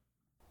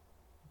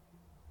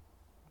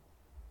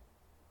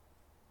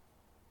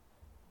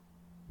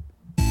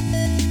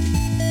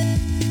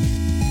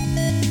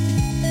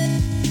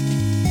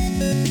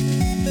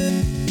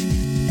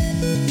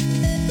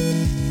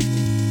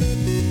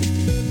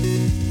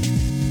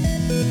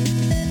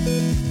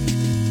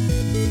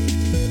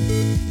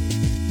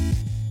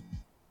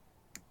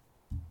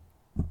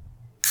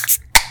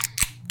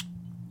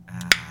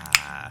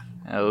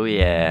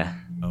yeah.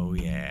 Oh,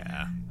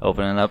 yeah.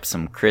 Opening up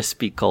some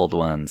crispy cold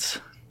ones.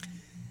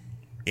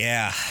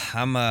 Yeah,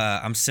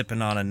 I'm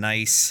sipping on a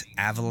nice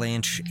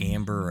Avalanche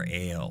Amber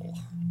Ale.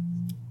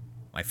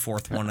 My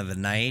fourth one of the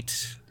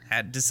night.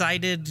 Had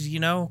decided,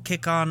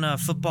 kick on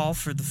football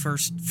for the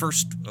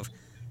first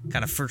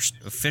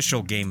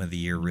official game of the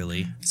year,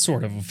 really.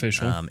 Sort of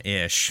official.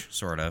 Ish,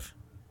 sort of.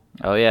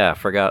 Oh, yeah. I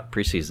forgot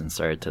preseason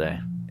started today.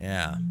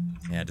 Yeah.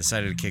 Yeah,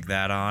 decided to kick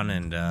that on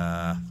and,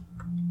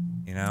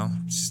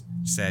 just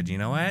said, you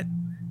know what?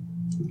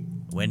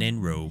 When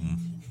in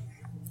Rome.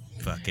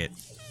 Fuck it.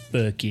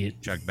 Fuck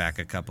it. Chug back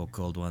a couple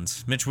cold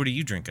ones. Mitch, what are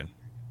you drinking?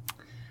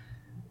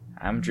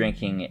 I'm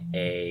drinking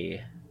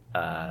a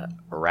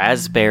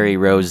raspberry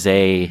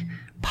rosé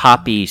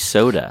poppy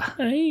soda.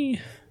 Hi,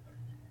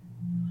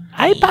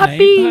 Hi,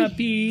 Poppy. Hi,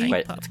 Poppy.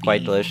 It's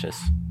quite delicious.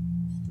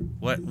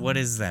 What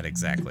is that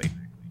exactly?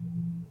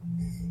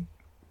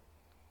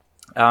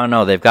 I don't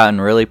know. They've gotten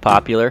really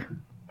popular.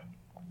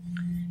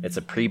 It's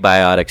a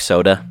prebiotic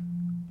soda.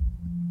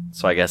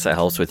 So I guess it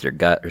helps with your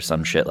gut or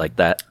some shit like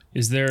that.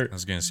 Is there... I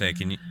was gonna say,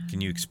 can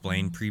you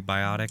explain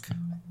prebiotic?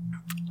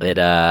 It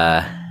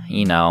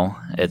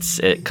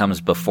it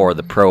comes before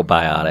the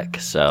probiotic,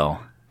 so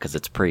because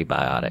it's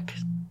prebiotic.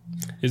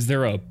 Is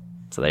there a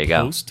So there you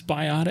go.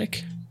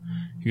 postbiotic?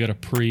 You got a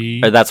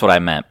pre... Or that's what I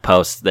meant.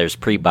 Post. There's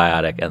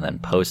prebiotic and then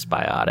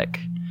postbiotic.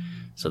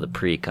 So the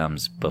pre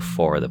comes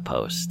before the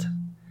post.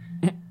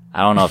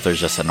 I don't know if there's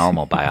just a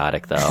normal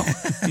biotic though.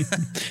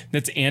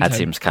 That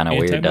seems kind of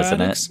weird,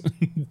 doesn't it?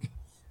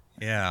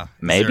 Yeah.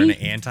 Maybe? Is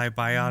there an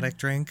antibiotic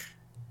drink?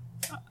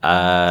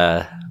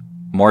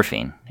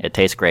 Morphine. It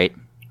tastes great.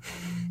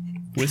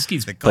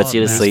 Whiskey's Puts you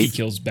to whiskey sleep.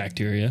 kills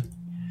bacteria.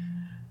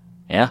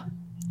 Yeah.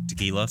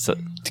 Tequila. So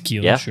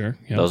Tequila, yeah, sure.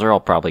 Yeah. those are all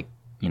probably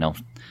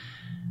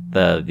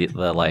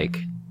the like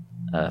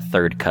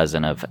third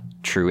cousin of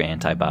true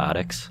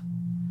antibiotics.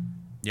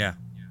 Yeah.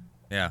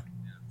 Yeah.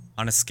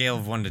 On a scale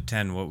of 1 to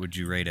 10, what would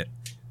you rate it?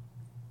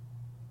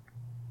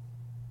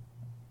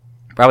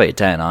 Probably a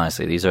 10,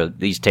 honestly.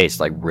 These taste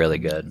like really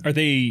good. Are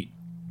they...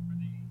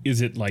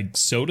 Is it like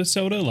soda?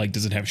 Like,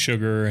 does it have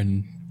sugar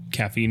and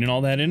caffeine and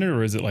all that in it?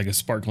 Or is it like a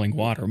sparkling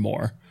water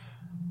more?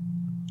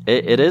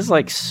 It is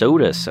like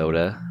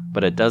soda,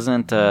 but it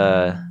doesn't...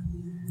 it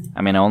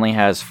only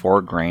has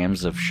 4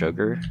 grams of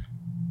sugar.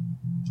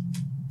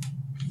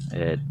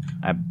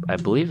 I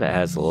believe it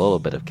has a little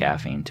bit of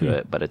caffeine to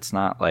it, but it's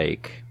not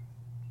like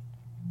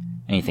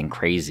anything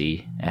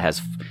crazy.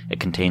 It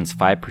contains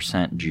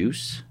 5%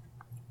 juice,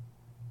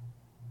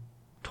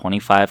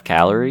 25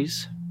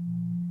 calories.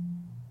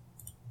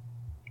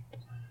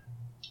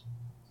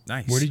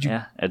 Nice. Where did you...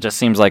 Yeah, it just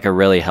seems like a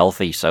really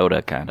healthy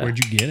soda, kind of.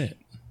 Where'd you get it?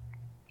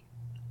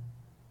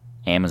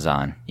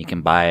 Amazon. You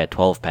can buy a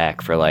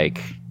 12-pack for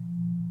like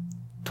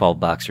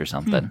 $12 or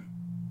something.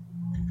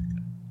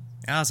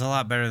 Yeah, it's a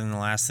lot better than the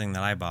last thing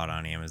that I bought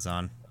on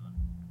Amazon.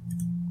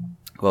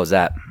 What was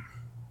that?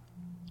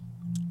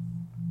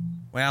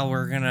 Well,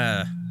 we're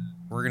gonna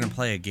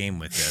play a game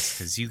with this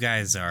because you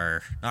guys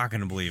are not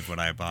gonna believe what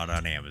I bought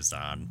on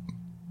Amazon.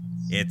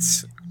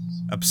 It's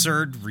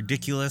absurd,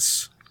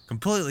 ridiculous,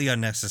 completely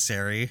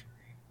unnecessary,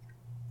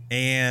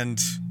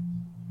 and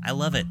I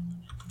love it.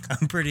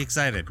 I'm pretty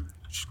excited.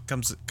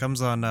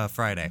 Comes on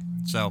Friday.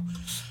 So,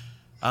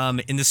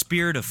 in the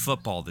spirit of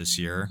football this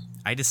year,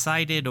 I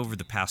decided over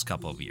the past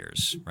couple of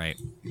years, right?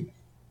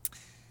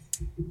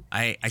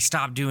 I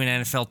stopped doing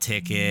NFL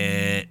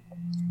Ticket.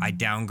 I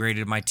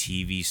downgraded my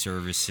TV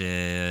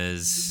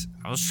services.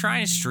 I was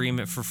trying to stream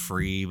it for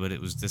free, but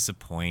it was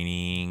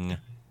disappointing.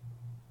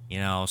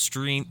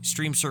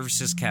 Stream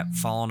services kept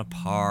falling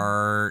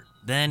apart.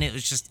 Then it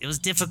was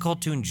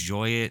difficult to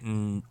enjoy it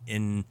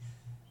in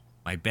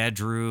my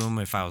bedroom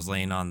if I was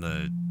laying on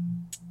the,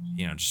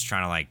 just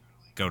trying to like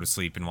go to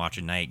sleep and watch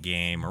a night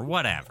game or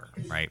whatever,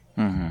 right?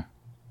 Mm-hmm.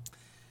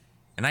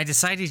 And I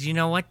decided, you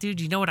know what,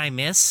 dude? You know what I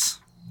miss?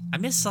 I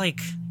miss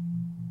like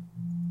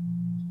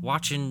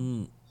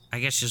watching, I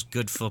guess, just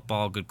good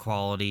football, good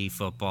quality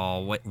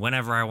football,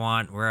 whenever I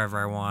want, wherever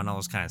I want, all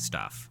this kind of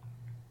stuff.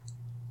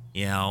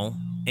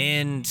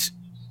 And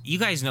you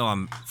guys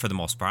know for the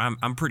most part,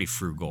 I'm pretty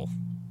frugal.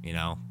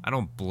 I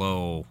don't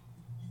blow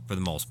for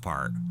the most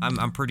part.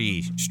 I'm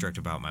pretty strict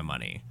about my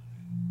money,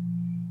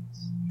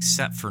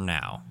 except for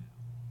now.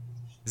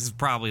 This is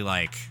probably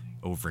like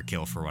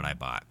overkill for what I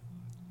bought.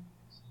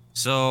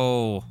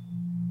 So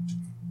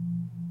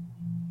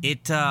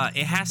it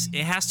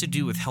has to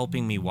do with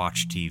helping me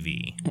watch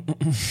TV,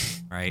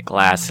 right?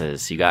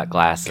 Glasses. You got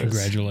glasses.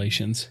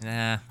 Congratulations.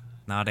 Nah,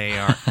 not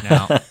AR.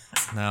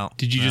 No.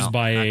 Did you just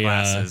buy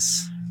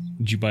glasses?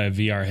 Did you buy a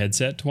VR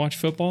headset to watch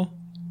football?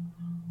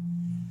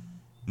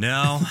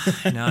 No,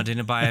 I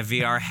didn't buy a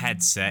VR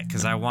headset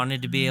because I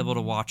wanted to be able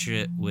to watch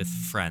it with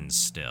friends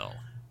still.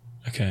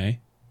 Okay.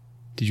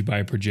 Did you buy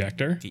a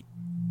projector?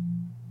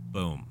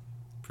 Boom.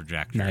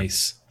 Projector.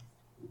 Nice.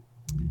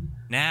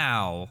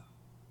 Now,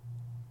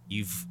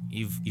 you've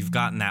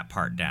gotten that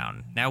part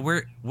down. Now,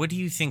 what do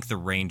you think the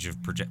range of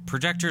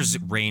projectors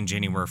range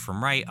anywhere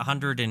from, right,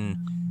 $150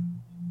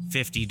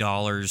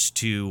 $50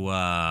 to,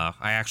 I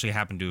actually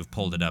happen to have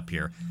pulled it up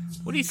here.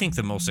 What do you think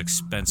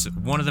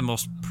one of the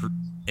most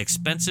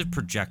expensive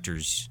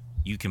projectors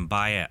you can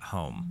buy at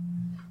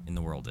home in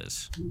the world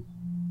is?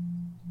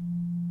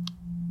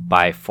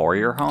 Buy for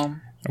your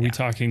home? Are we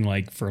talking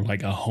like for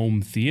like a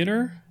home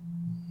theater?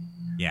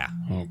 Yeah.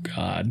 Oh,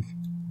 God.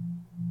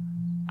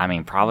 I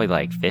mean, probably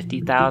like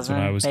 50,000. That's what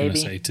I was going to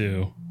say,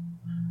 too.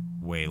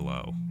 Way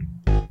low.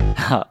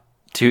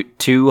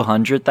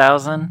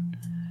 200,000?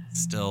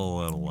 Still a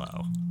little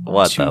low.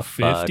 What the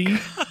fuck?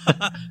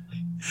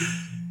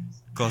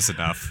 Close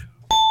enough.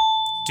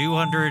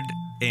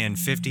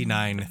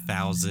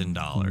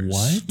 $259,000.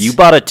 What? You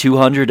bought a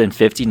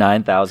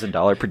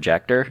 $259,000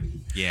 projector?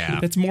 Yeah.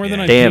 That's more than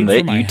I Damn, paid the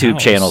for my YouTube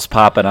house. channel's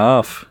popping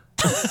off.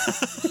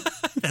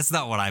 That's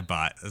not what I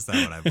bought. That's not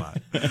what I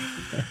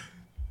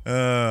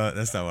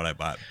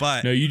bought.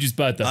 But No, you just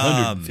bought the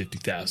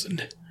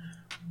 150,000.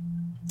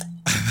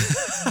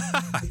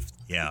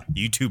 yeah,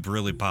 YouTube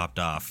really popped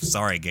off.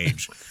 Sorry,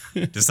 Gage.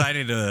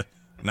 Decided to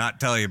not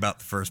tell you about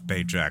the first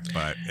paycheck,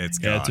 but it's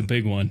gone. Yeah, it's a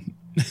big one.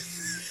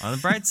 On the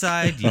bright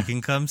side, you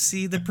can come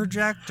see the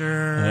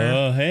projector.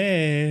 Oh,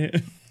 hey.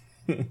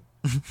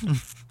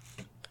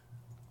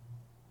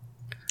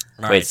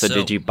 Wait, so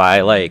did you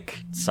buy like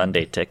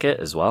Sunday ticket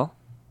as well?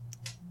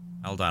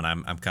 Hold on,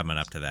 I'm coming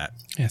up to that.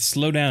 Yeah,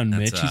 slow down,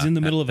 Mitch. He's in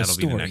the middle of a that'll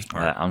be the story. next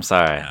part. I'm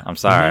sorry. Yeah. I'm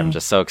sorry. I'm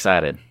just so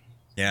excited.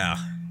 Yeah.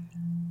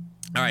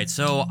 All right,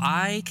 so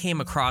I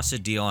came across a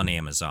deal on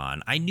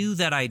Amazon. I knew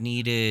that I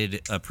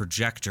needed a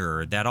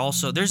projector that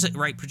also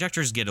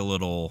projectors get a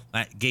little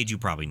Gage, you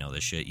probably know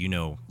this shit. You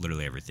know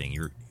literally everything.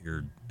 You're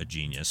a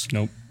genius.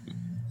 Nope.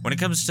 When it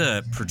comes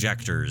to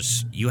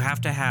projectors, you have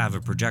to have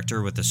a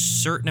projector with a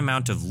certain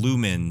amount of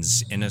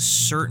lumens and a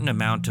certain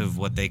amount of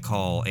what they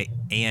call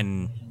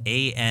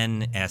ANSI,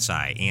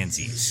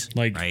 ANSIs.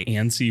 Like right?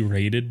 ANSI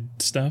rated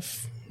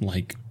stuff?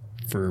 Like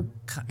for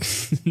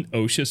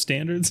OSHA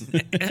standards?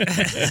 Because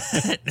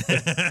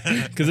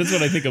that's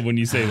what I think of when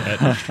you say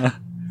that.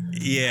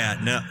 Yeah,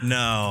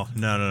 no.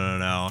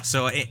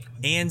 So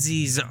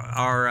ANSIs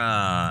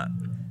are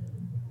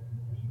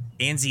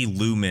ANSI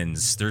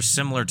lumens. They're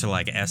similar to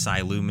like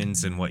SI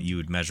lumens and what you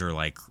would measure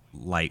like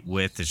light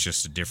with. It's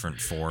just a different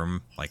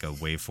form, like a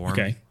waveform.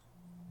 Okay.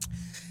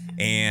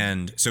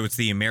 And so it's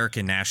the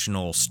American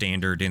National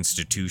Standard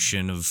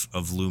Institution of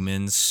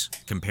lumens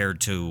compared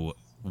to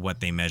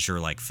what they measure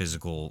like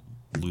physical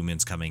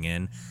lumens coming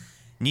in.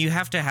 And you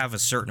have to have a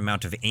certain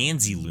amount of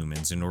ANSI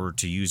lumens in order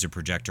to use a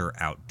projector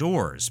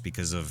outdoors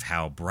because of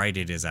how bright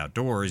it is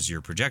outdoors.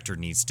 Your projector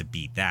needs to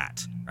beat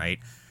that, right?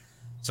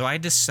 So I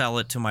had to sell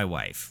it to my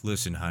wife.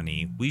 Listen,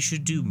 honey, we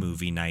should do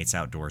movie nights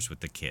outdoors with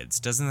the kids.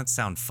 Doesn't that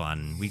sound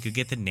fun? We could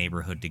get the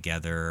neighborhood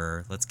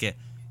together. Let's get...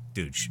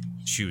 Dude,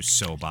 she was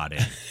so bought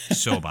in.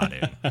 So bought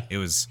in. It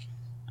was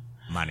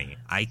money.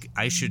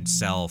 I should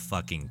sell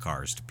fucking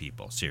cars to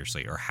people,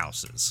 seriously, or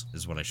houses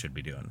is what I should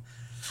be doing.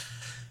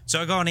 So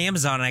I go on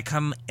Amazon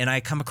and I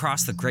come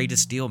across the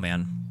greatest deal,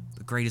 man.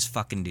 The greatest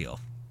fucking deal.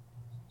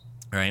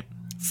 All right?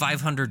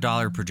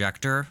 $500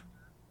 projector,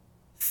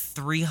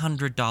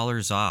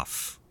 $300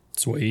 off.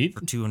 Sweet.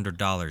 For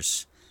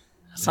 $200.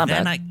 That's not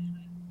bad.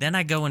 Then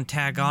I go and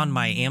tag on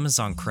my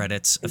Amazon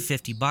credits of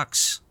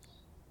 $50.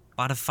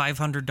 Bought a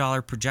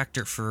 $500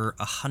 projector for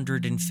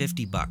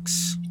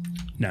 $150.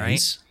 Nice.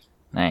 Right?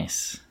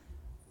 Nice.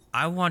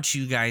 I want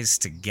you guys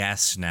to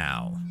guess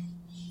now.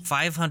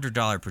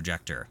 $500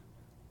 projector.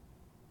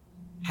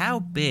 How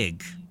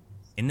big,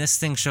 and this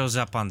thing shows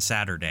up on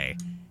Saturday,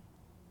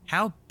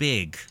 how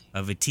big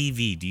of a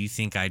TV do you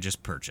think I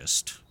just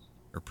purchased?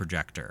 Or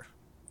projector?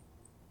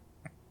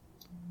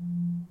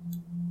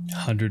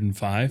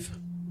 105.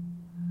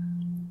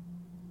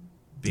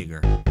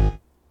 Bigger.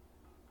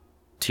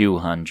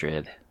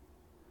 200.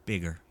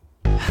 Bigger.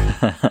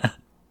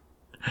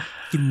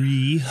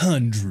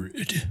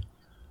 300.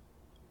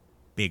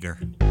 Bigger.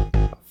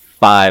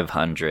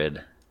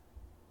 500.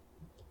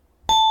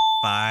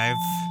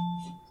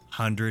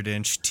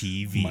 500-inch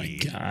TV. My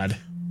God.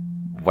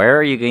 Where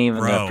are you even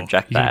Bro, going to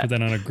project You gonna that? put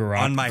that on a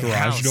On my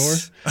garage house. door?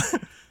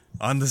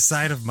 On the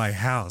side of my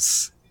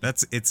house.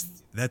 That's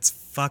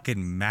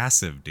fucking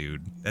massive,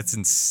 dude. That's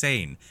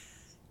insane.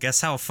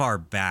 Guess how far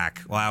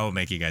back? Well, I will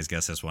make you guys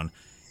guess this one.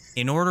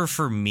 In order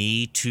for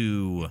me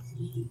to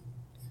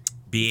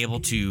be able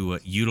to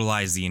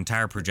utilize the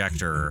entire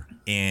projector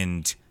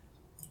and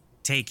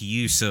take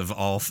use of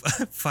all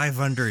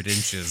 500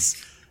 inches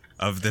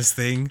of this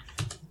thing,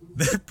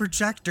 the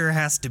projector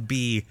has to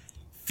be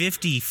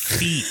 50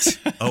 feet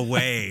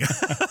away.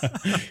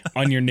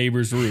 On your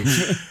neighbor's roof.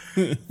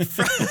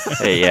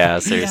 Hey, yeah,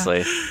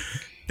 seriously.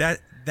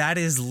 That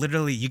is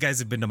literally, you guys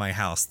have been to my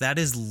house. That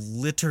is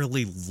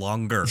literally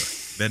longer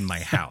than my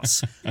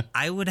house.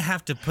 I would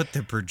have to put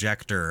the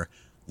projector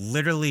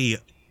literally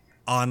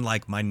on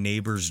like my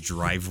neighbor's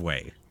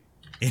driveway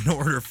in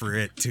order for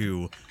it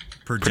to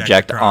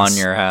project across on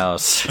your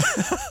house.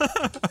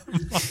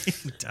 my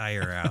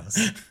entire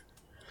house.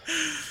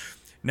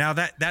 Now,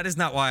 that is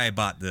not why I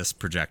bought this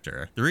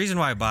projector. The reason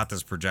why I bought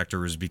this projector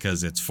was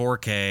because it's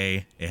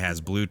 4K, it has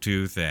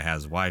Bluetooth, it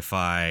has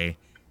Wi-Fi,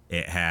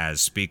 it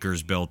has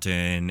speakers built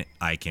in,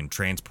 I can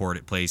transport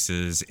it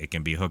places, it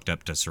can be hooked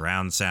up to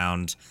surround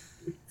sound,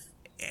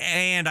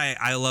 and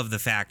I love the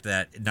fact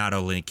that not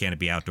only can it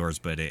be outdoors,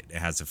 but it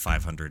has a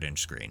 500-inch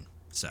screen.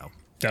 So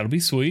that'll be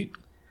sweet.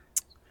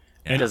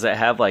 And does it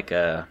have like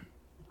I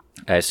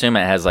assume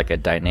it has like a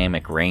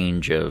dynamic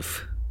range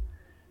of,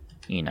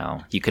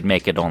 you could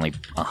make it only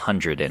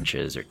 100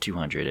 inches or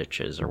 200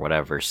 inches or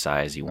whatever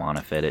size you want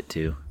to fit it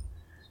to.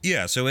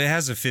 Yeah, so it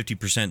has a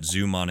 50%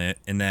 zoom on it,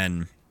 and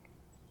then,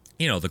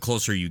 the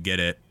closer you get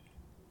it,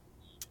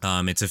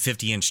 it's a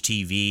 50-inch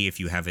TV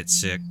if you have it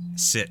sit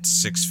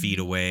 6 feet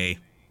away,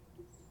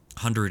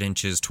 100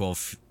 inches,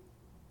 10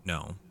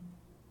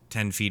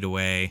 feet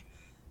away.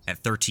 At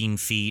 13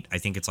 feet, I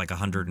think it's like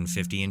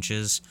 150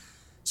 inches.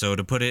 So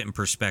to put it in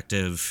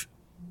perspective,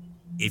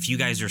 if you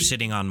guys are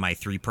sitting on my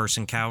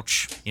 3-person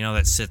couch,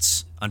 that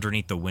sits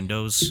underneath the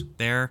windows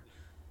there,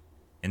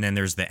 and then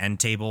there's the end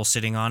table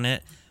sitting on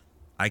it,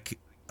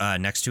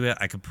 next to it,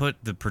 I could put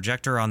the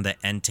projector on the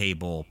end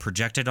table,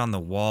 project it on the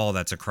wall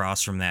that's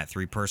across from that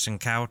 3-person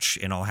couch,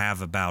 and I'll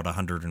have about a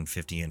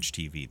 150-inch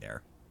TV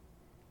there.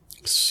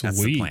 Sweet.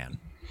 That's the plan.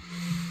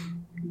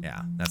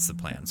 Yeah, that's the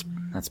plan.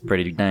 That's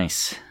pretty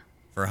nice.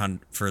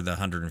 For the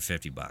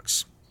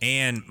 $150.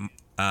 And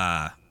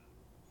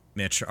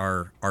Mitch,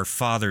 our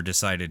father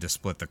decided to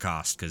split the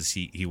cost because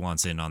he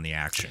wants in on the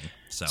action.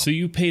 So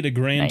you paid a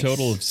grand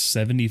total of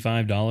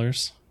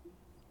 $75?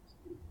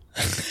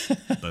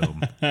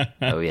 Boom.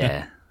 Oh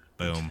yeah.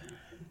 Boom.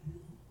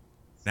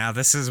 Now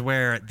this is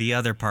where the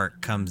other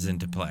part comes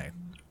into play.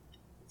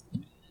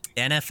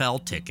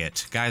 NFL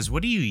ticket. Guys,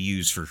 what do you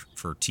use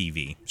for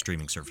TV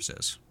streaming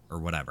services or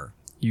whatever?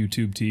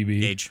 YouTube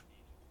TV. Gage,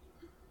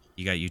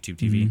 you got YouTube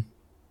TV? Mm-hmm.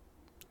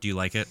 Do you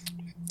like it?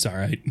 It's all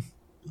right.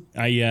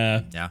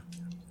 Yeah.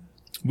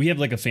 We have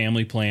like a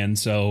family plan,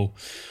 so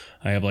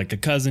I have like a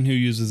cousin who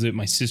uses it,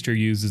 my sister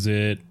uses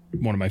it,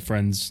 one of my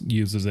friends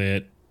uses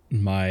it,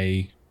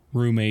 my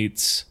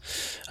roommates,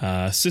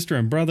 sister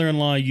and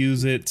brother-in-law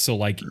use it. So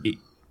like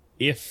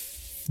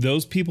if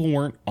those people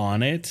weren't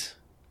on it,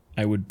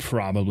 I would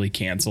probably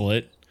cancel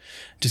it.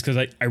 Just because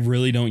I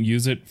really don't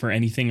use it for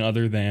anything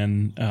other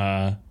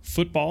than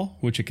football,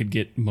 which it could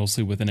get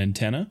mostly with an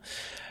antenna.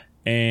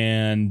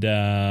 And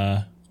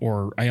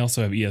or I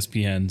also have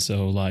ESPN,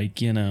 so like,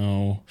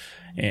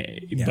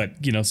 but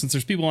since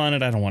there's people on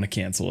it, I don't want to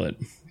cancel it.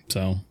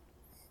 So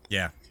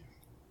yeah,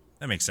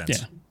 that makes sense.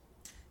 Yeah.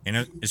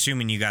 And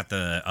assuming you got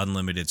the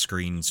unlimited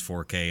screens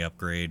 4K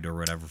upgrade or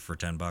whatever for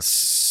 $10.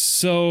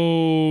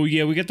 So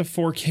yeah, we get the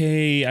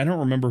 4K. I don't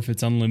remember if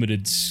it's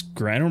unlimited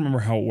screen. I don't remember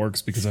how it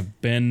works because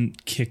I've been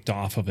kicked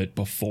off of it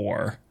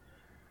before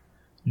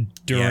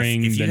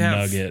during the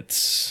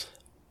Nuggets.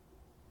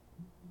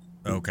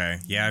 Okay.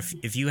 Yeah,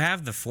 if you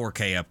have the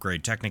 4K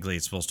upgrade, technically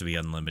it's supposed to be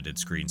unlimited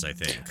screens, I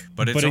think.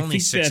 But it's only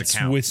 6 accounts.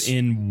 That's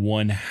within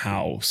one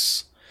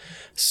house.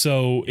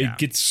 So it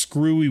gets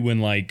screwy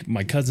when like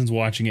my cousin's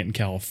watching it in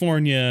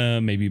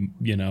California, maybe,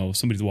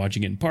 somebody's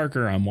watching it in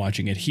Parker, I'm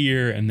watching it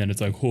here, and then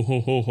it's like,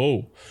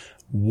 whoa.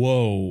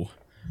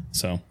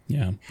 So,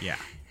 yeah. Yeah.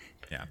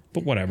 Yeah.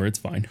 But whatever, it's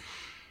fine.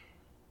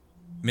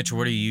 Mitch,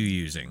 what are you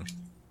using?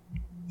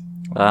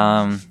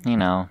 I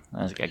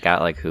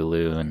got like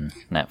Hulu and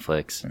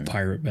Netflix and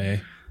Pirate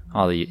Bay,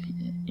 all the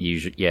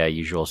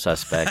usual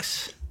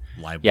suspects.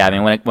 Library. Yeah, I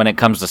mean when it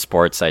comes to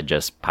sports, I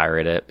just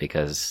pirate it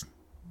because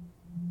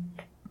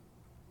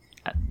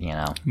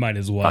might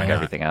as well. Fuck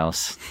everything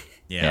else.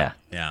 Yeah.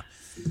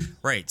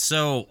 Right.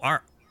 So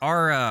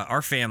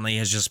our family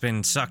has just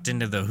been sucked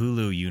into the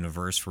Hulu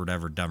universe for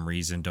whatever dumb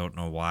reason. Don't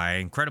know why.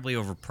 Incredibly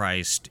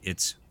overpriced.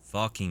 It's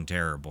fucking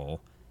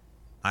terrible.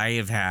 I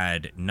have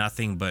had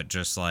nothing but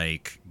just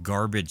like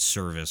garbage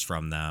service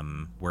from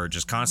them where it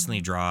just constantly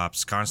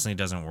drops, constantly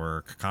doesn't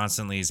work,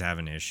 constantly is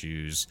having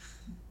issues.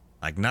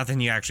 Like nothing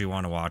you actually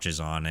want to watch is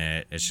on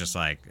it. It's just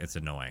like, it's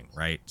annoying,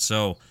 right?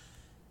 So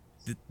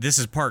this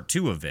is part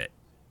 2 of it.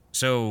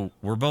 So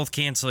we're both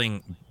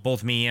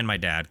me and my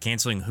dad,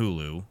 canceling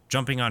Hulu,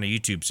 jumping on a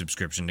YouTube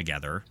subscription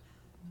together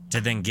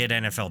to then get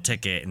NFL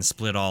Ticket and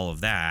split all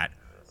of that.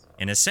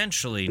 And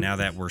essentially, now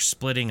that we're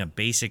splitting a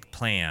basic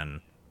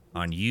plan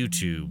on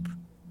YouTube,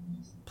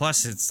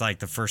 plus it's like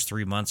the first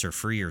 3 months are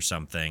free or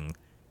something.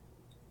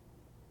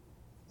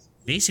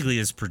 Basically,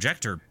 this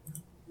projector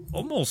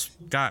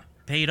almost got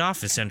paid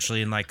off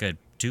essentially in like a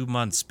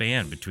 2-month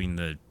span between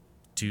the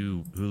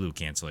 2 Hulu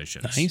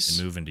cancellations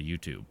and moving to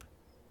YouTube.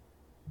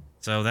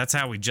 So that's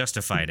how we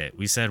justified it.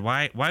 We said,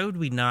 why would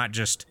we not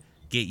just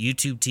get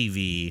YouTube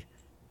TV,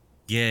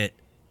 get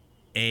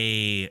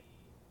a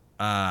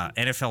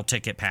NFL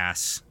Ticket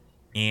Pass,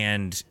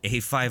 and a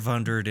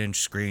 500-inch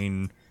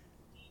screen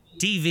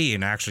TV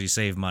and actually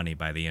save money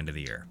by the end of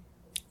the year?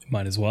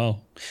 Might as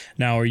well.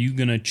 Now, are you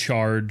going to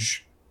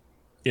charge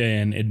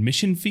an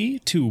admission fee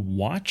to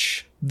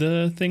watch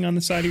the thing on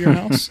the side of your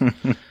house?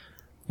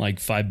 Like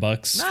 $5,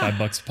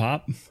 $5 a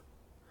pop?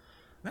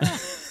 No.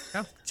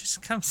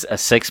 Just come. A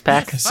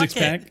 6-pack? A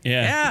 6-pack?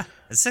 Yeah. Yeah,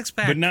 a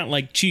 6-pack. But not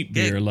like cheap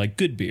beer, like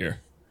good beer.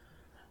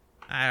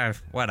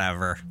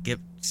 Whatever.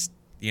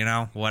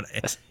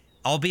 What?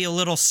 I'll be a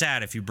little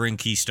sad if you bring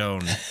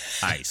Keystone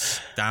Ice.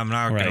 I'm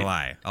not gonna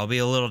lie. I'll be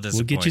a little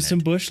disappointed. We'll get you some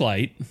Busch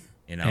Light,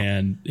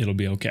 and it'll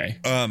be okay.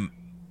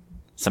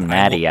 Some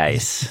Natty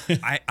Ice.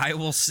 I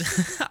will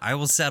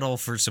settle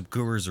for some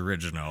Coors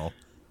Original,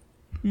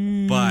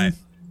 but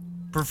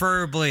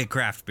preferably a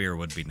craft beer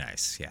would be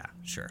nice. Yeah,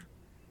 sure.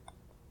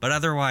 But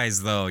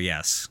otherwise, though,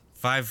 yes,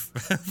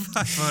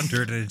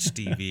 500-inch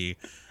TV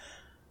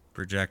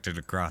projected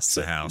across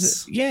the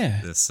house.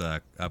 Yeah. This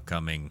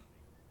upcoming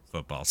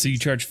football season. So you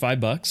charge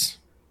 $5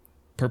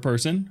 per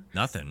person?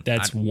 Nothing.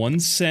 That's 1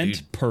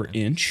 cent per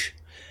inch,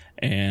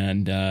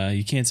 and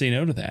you can't say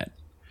no to that.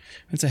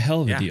 It's a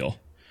hell of a deal.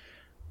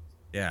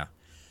 Yeah.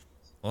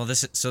 Well,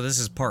 this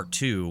is part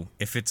 2.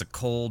 If it's a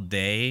cold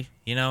day,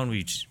 and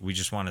we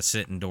just want to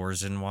sit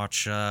indoors and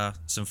watch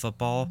some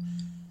football,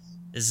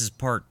 this is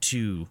part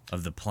 2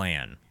 of the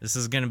plan. This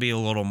is going to be a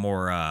little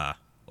more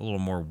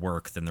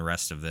work than the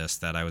rest of this.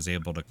 That I was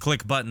able to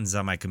click buttons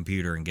on my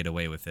computer and get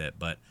away with it.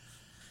 But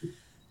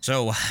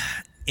so,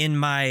 in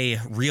my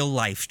real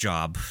life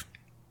job,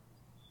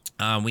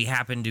 we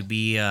happen to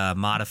be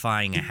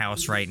modifying a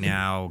house right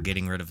now,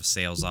 getting rid of a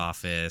sales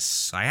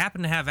office. I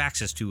happen to have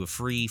access to a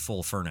free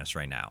full furnace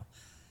right now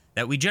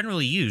that we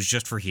generally use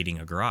just for heating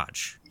a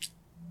garage.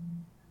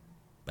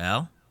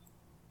 Well,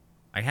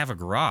 I have a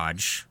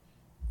garage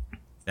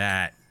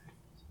that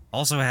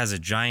also has a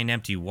giant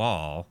empty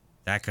wall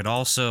that could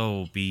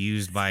also be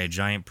used by a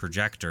giant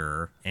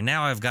projector. And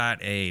now I've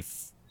got a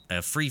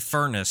free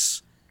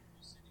furnace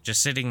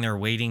just sitting there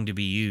waiting to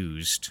be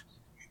used.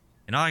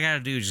 And all I gotta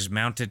do is just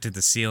mount it to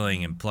the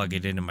ceiling and plug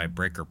it into my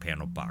breaker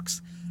panel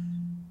box.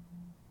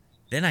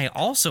 Then I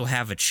also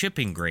have a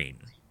chipping grate.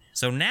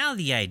 So now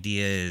the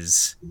idea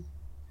is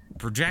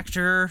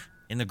projector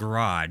in the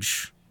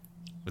garage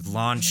with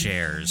lawn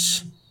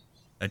chairs,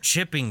 a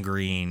chipping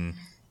green,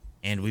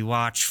 and we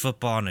watch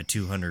football on a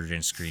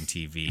 200-inch screen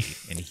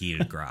TV in a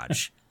heated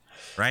garage.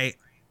 Right?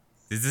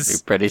 You're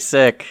pretty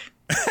sick.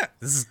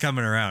 This is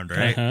coming around,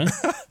 right?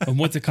 Uh-huh. And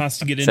what's it cost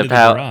to get into the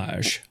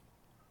garage?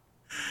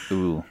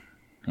 Ooh.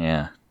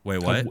 Yeah.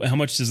 Wait, what? How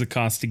much does it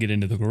cost to get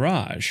into the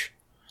garage?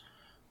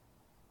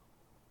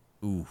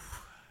 Ooh.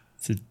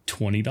 Is it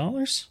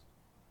 $20?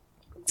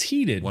 It's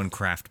heated. One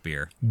craft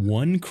beer.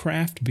 One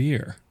craft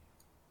beer.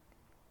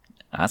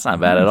 That's not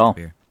bad at all.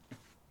 Beer.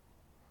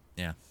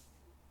 Yeah.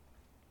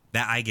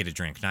 That I get a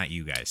drink, not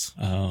you guys.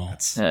 Oh.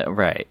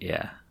 Right,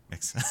 yeah. I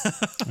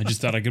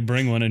just thought I could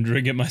bring one and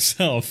drink it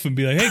myself and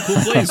be like, hey,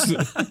 cool place.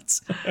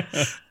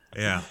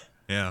 Yeah.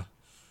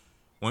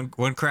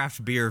 One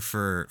craft beer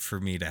for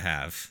me to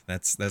have.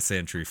 That's the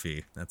entry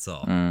fee. That's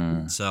all.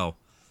 So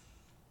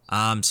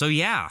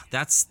yeah,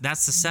 that's the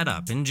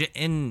setup.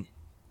 And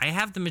I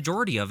have the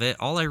majority of it.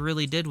 All I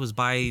really did was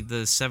buy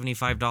the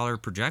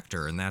 $75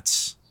 projector, and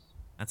that's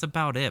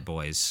about it,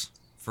 boys.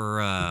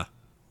 For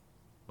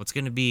what's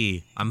going to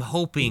be, I'm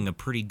hoping, a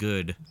pretty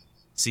good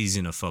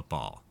season of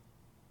football.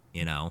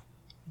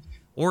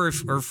 Or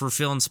if we're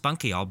feeling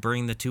spunky, I'll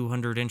bring the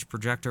 200-inch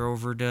projector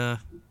over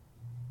to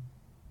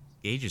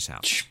Gage's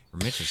house or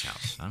Mitch's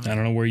house. I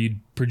don't know where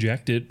you'd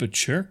project it, but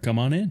sure, come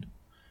on in.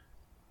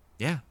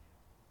 Yeah,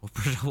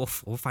 we'll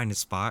find a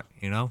spot.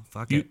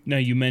 Fuck it. Now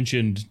you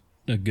mentioned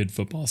a good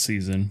football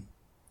season.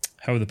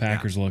 How are the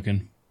Packers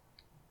looking?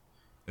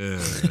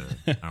 I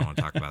don't want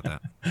to talk about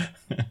that.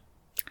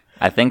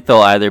 I think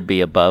they'll either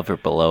be above or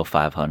below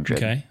 500.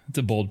 Okay, that's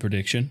a bold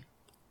prediction.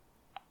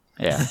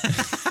 Yeah.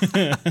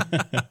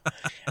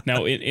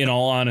 Now, in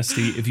all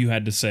honesty, if you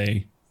had to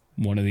say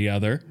one or the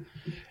other,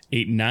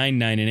 8-9,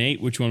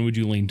 9-8, which one would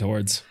you lean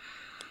towards?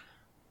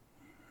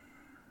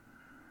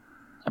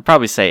 I'd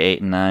probably say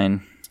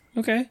 8-9.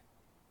 Okay.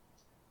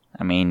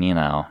 I mean,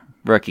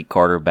 rookie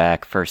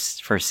quarterback,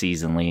 first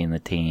season leading the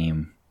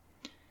team.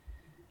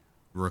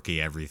 Rookie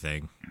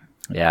everything.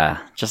 Yeah,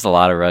 just a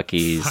lot of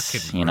rookies.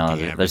 Fucking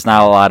there's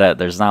not a lot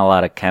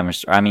of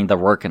chemistry. I mean, they're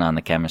working on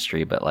the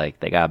chemistry, but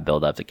they got to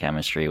build up the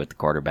chemistry with the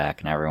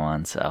quarterback and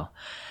everyone. So,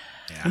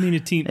 I mean, every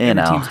team's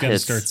got to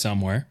start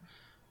somewhere.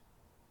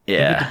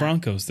 Yeah, look at the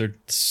Broncos; they're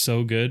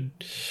so good.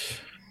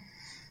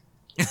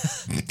 Yeah.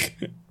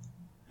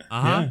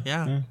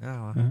 Yeah,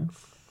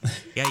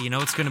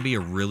 it's going to be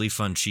a really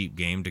fun, cheap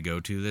game to go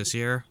to this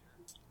year.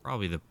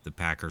 Probably the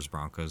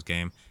Packers-Broncos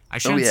game. I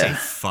shouldn't say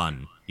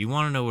fun. You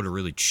want to know what a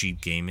really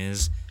cheap game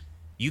is?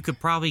 You could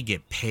probably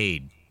get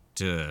paid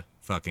to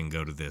fucking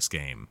go to this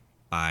game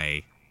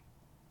by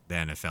the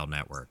NFL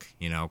Network,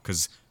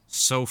 because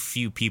so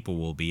few people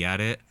will be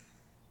at it.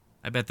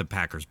 I bet the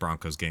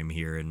Packers-Broncos game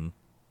here in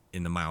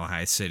the Mile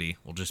High City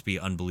will just be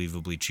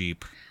unbelievably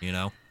cheap,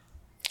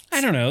 I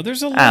don't know.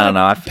 There's a lot. I don't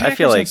know. I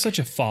feel like have such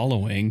a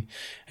following,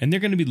 and they're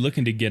going to be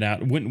looking to get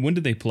out. When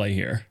do they play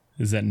here?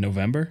 Is that in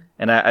November?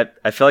 And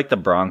I feel like the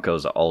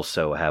Broncos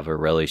also have a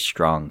really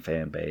strong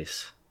fan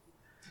base.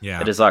 Yeah.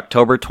 It is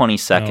October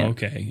 22nd. Oh,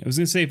 okay. I was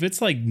going to say, if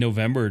it's like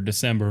November or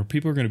December,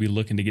 people are going to be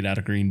looking to get out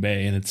of Green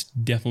Bay, and it's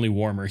definitely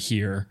warmer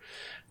here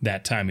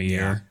that time of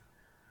year.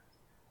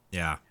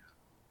 Yeah.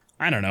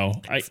 I don't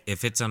know.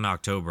 If it's in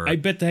October, I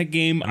bet that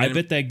game. I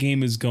bet that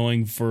game is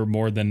going for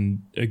more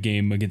than a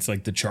game against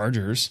like the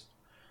Chargers,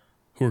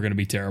 who are going to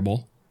be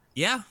terrible.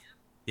 Yeah,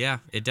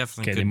 it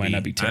definitely could they might be.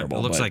 not be terrible.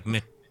 It looks like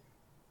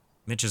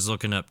Mitch is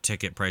looking up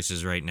ticket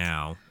prices right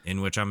now,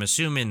 in which I'm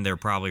assuming they're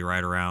probably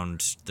right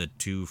around the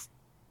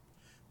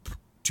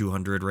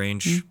 200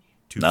 range,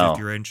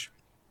 250 range.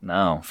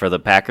 No, for the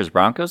Packers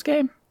Broncos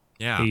game.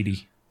 Yeah,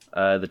 80.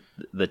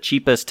 The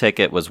cheapest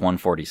ticket was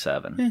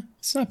 $147. Yeah,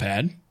 it's not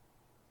bad.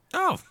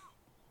 Oh,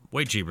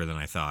 way cheaper than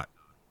I thought.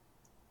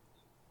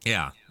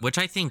 Yeah, which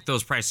I think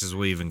those prices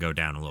will even go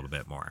down a little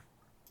bit more.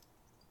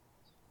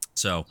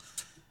 So,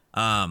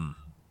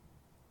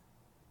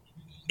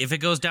 if it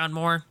goes down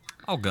more,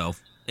 I'll go.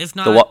 If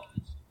not,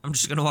 I'm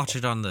just going to watch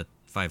it on the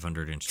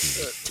 500-inch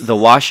TV. The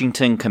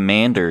Washington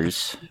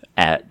Commanders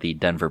at the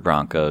Denver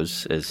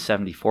Broncos is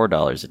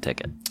 $74 a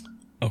ticket.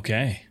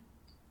 Okay.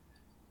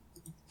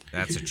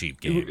 That's a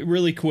cheap game.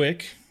 Really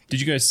quick,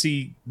 did you guys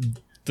see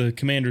the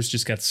Commanders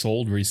just got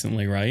sold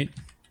recently, right?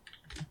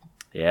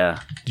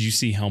 Yeah. Did you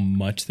see how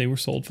much they were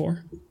sold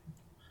for?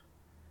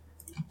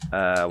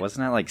 Wasn't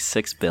that like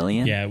 $6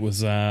 billion? Yeah, it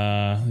was.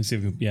 Let's see.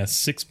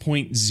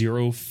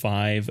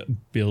 $6.05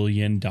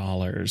 billion,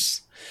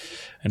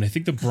 and I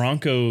think the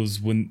Broncos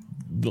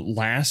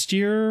last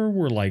year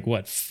were like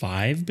what,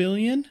 $5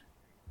 billion.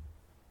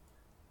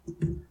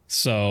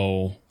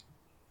 So,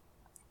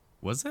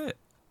 was it?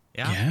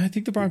 Yeah, I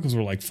think the Broncos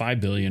were like $5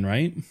 billion,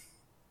 right?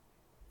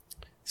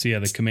 So yeah,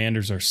 the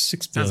Commanders are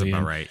 $6 billion. Sounds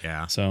about right.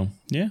 Yeah. So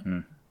yeah,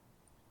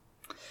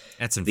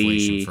 that's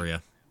inflation for you.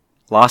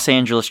 Los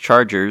Angeles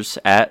Chargers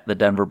at the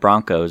Denver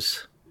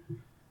Broncos,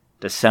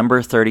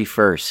 December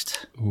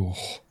 31st. Ooh.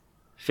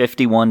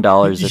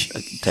 $51 a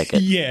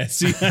ticket. Yeah,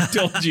 see, I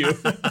told you.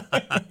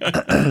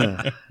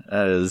 That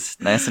is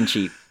nice and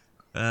cheap.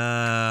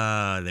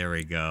 There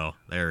we go.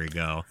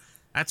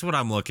 That's what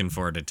I'm looking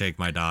for to take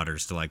my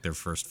daughters to like their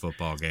first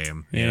football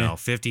game. Yeah. You know,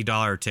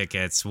 $50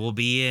 tickets. We'll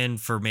be in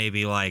for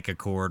maybe like a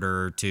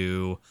quarter or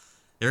two.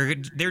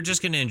 They're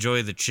just gonna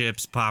enjoy the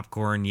chips,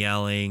 popcorn,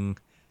 yelling.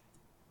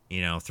 You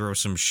know, throw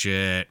some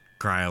shit,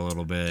 cry a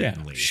little bit,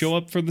 and leave. Show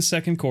up for the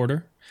second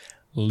quarter,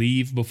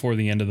 leave before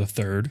the end of the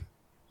third,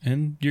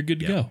 and you're good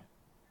to go.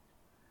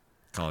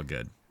 Call it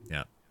good.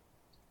 Yeah.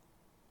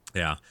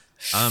 Yeah.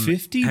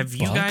 $50 have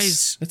you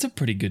guys? That's a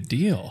pretty good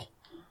deal.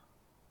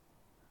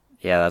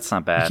 Yeah, that's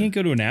not bad. You can't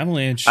go to an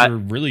Avalanche or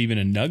really even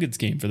a Nuggets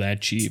game for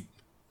that cheap.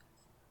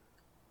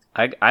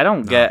 I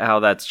don't get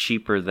how that's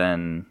cheaper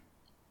than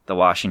the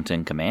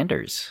Washington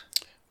Commanders.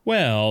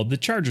 Well, the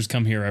Chargers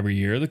come here every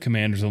year. The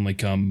Commanders only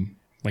come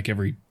like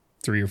every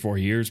 3 or 4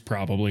 years,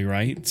 probably,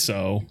 right?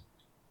 So,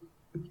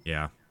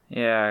 Yeah,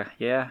 I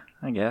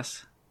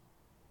guess.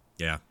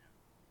 Yeah,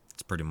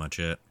 that's pretty much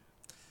it.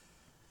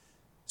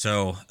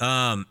 So,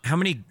 how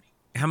many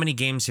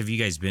games have you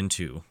guys been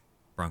to?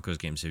 Broncos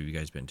games have you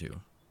guys been to?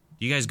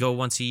 Do you guys go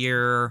once a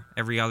year,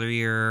 every other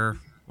year,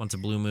 once a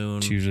blue moon?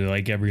 It's usually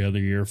like every other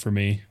year for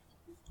me.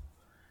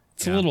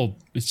 It's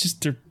it's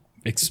just they're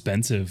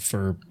expensive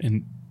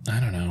and I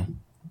don't know.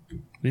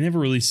 They never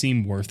really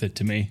seem worth it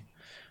to me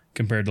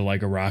compared to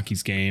like a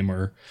Rockies game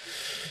or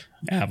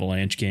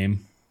Avalanche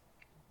game.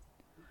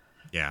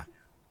 Yeah.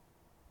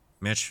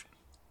 Mitch?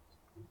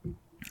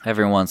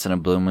 Every once in a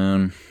blue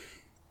moon.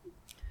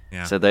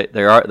 Yeah. So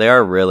they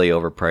are really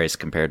overpriced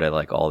compared to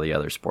like all the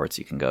other sports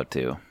you can go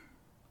to.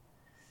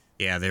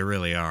 Yeah, they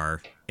really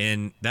are.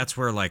 And that's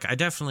where like I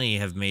definitely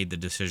have made the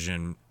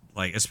decision,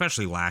 like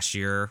especially last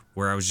year,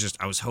 where I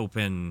was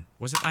hoping,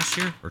 was it last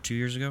year or 2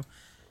 years ago?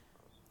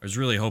 I was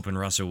really hoping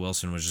Russell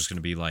Wilson was just going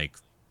to be like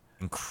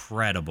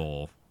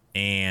incredible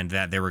and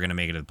that they were going to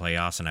make it to the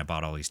playoffs, and I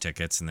bought all these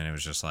tickets, and then it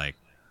was just like,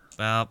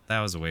 well, that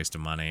was a waste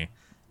of money.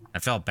 I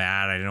felt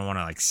bad. I didn't want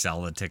to like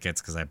sell the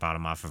tickets because I bought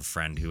them off of a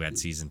friend who had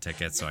season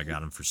tickets, so I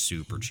got them for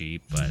super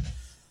cheap. But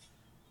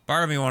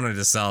part of me wanted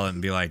to sell it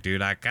and be like,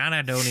 dude, I kind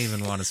of don't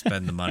even want to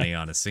spend the money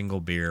on a single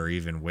beer or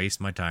even waste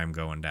my time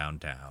going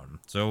downtown.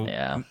 So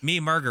me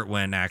and Margaret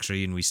went,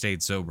 actually, and we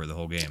stayed sober the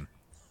whole game.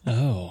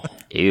 Oh.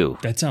 Ew.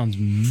 That sounds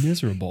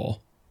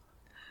miserable.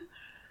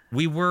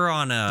 We were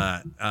on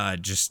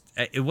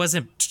it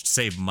wasn't to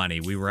save money.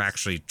 We were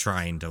actually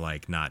trying to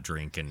like not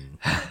drink and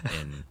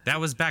that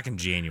was back in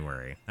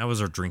January. That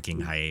was our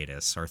drinking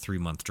hiatus, our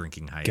 3-month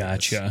drinking hiatus.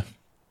 Gotcha.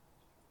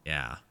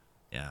 Yeah.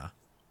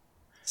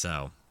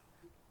 So,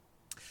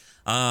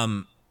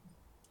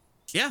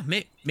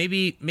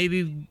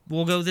 maybe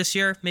we'll go this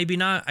year. Maybe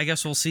not. I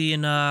guess we'll see,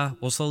 and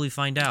we'll slowly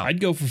find out.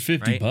 I'd go for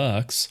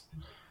 $50.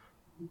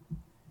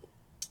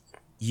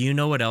 You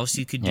know what else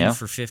you could do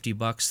for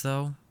 $50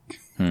 though?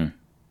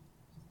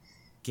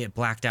 Get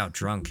blacked out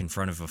drunk in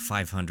front of a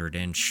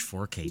 500-inch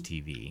 4K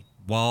TV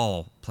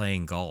while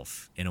playing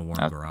golf in a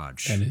warm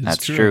garage.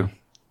 That's true.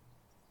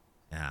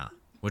 Yeah.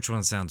 Which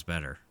one sounds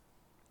better?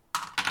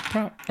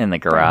 In the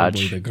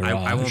garage. The garage.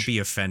 I won't be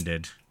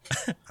offended.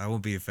 I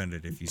won't be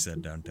offended if you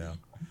said downtown.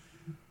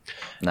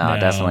 No,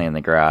 definitely in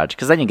the garage,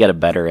 because then you get a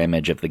better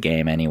image of the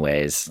game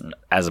anyways,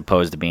 as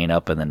opposed to being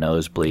up in the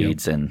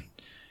nosebleeds and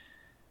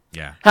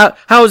Yeah.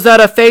 How is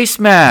that a face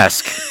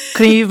mask?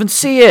 Couldn't you even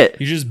see it?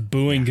 You're just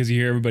booing because you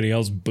hear everybody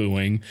else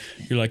booing.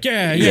 You're like,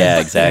 yeah, Yeah,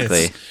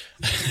 exactly.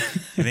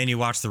 And then you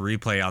watch the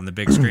replay on the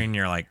big screen, and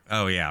you're like,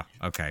 oh yeah,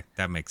 okay,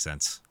 that makes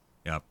sense.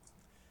 Yep.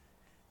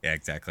 Yeah,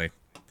 exactly.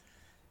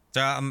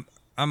 So I'm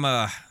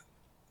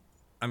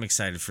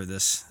excited for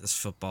this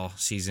football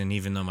season,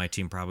 even though my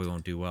team probably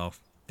won't do well.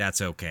 That's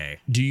okay.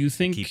 Do you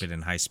think keep it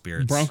in high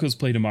spirits? Broncos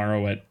play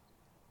tomorrow at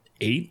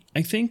 8,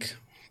 I think.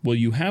 Will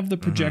you have the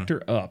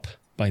projector up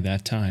by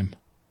that time?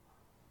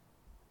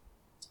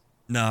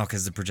 No,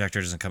 because the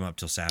projector doesn't come up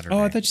till Saturday.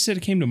 Oh, I thought you said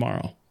it came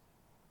tomorrow.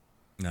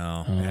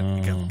 No,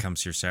 it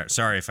comes here Saturday.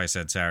 Sorry if I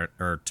said Saturday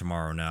or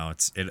tomorrow. No,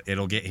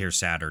 it'll get here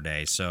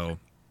Saturday. So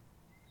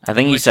I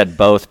think you said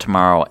both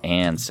tomorrow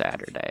and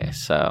Saturday.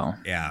 So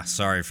yeah,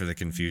 sorry for the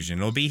confusion.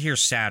 It'll be here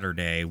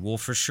Saturday. We'll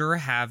for sure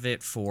have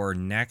it for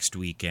next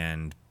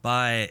weekend.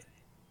 But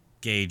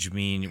Gage,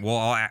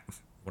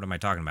 what am I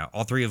talking about?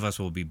 All three of us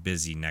will be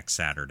busy next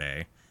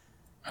Saturday.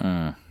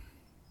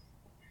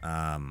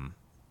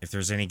 If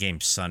there's any game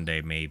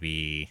Sunday,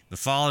 maybe the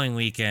following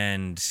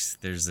weekend.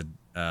 There's a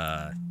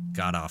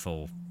god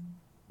awful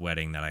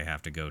wedding that I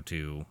have to go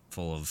to,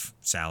 full of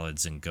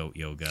salads and goat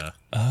yoga.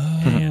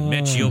 Oh, and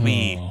Mitch, you'll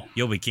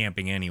be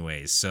camping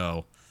anyways.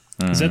 So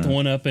is that the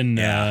one up in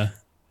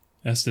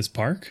Estes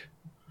Park?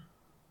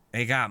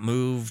 They got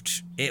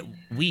moved. It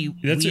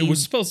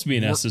was supposed to be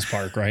in Estes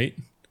Park, right?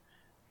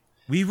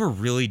 We were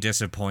really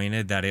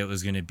disappointed that it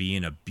was going to be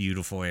in a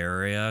beautiful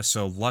area.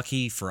 So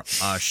lucky for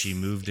us, she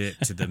moved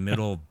it to the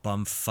middle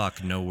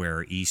bumfuck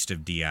nowhere east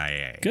of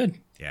DIA. Good.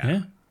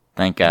 Yeah.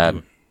 Thank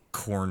God.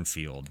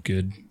 Cornfield.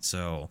 Good.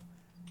 So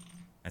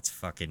that's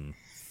fucking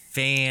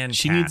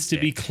fantastic. She needs to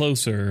be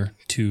closer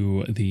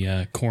to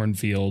the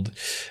cornfield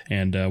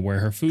and where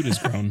her food is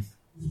grown.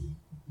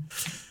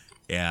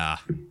 Yeah.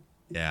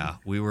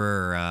 We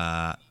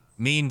were,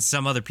 me and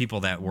some other people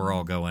that were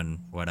all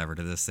going whatever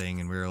to this thing,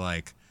 and we were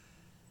like,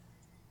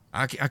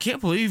 I can't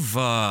believe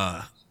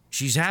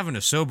she's having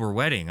a sober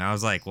wedding. I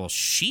was like, well,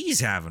 she's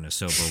having a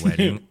sober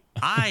wedding.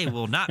 I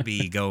will not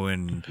be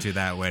going to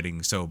that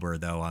wedding sober,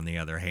 though, on the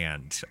other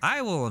hand.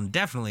 I will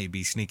definitely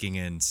be sneaking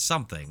in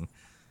something.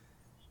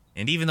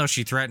 And even though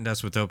she threatened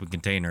us with open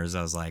containers,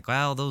 I was like,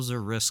 well, those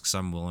are risks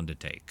I'm willing to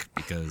take.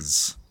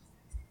 Because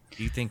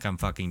you think I'm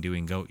fucking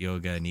doing goat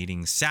yoga and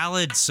eating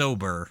salad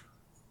sober.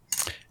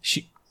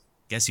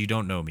 Guess you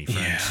don't know me, friend.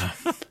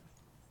 Yeah.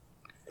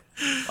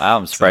 Wow,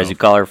 I'm surprised you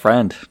call her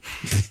friend.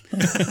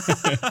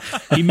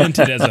 He meant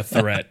it as a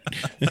threat.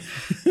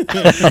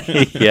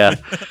 Yeah.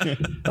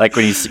 Like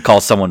when you call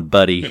someone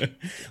buddy.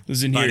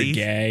 Listen here,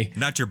 guy.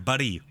 Not your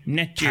buddy.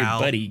 Not your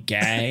buddy,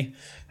 guy.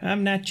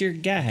 I'm not your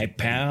guy,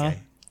 pal.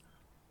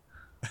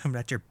 I'm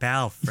not your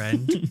pal,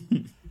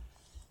 friend.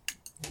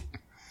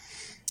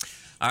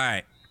 All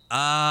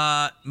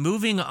right.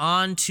 Moving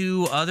on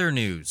to other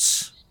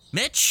news.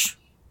 Mitch,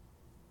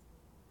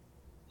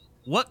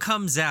 what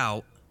comes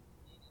out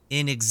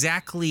in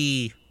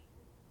exactly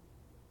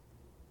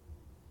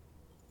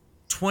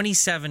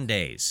 27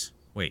 days?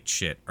 Wait,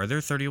 shit. Are there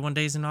 31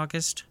 days in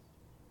August?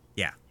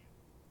 Yeah.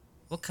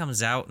 What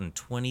comes out in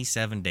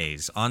 27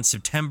 days on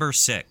September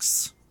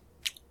 6th?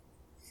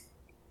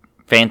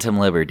 Phantom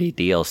Liberty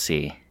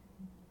DLC.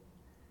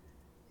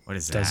 What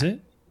is that? Does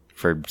it?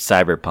 For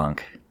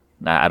Cyberpunk.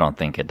 Nah, I don't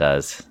think it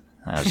does.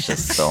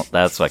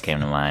 That's what came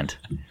to mind.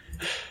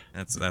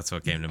 That's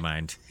what came to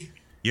mind.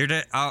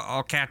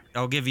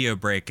 I'll give you a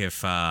break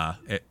if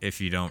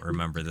you don't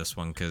remember this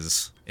one,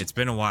 because it's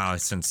been a while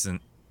since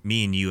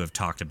me and you have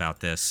talked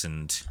about this,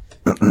 and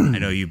I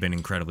know you've been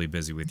incredibly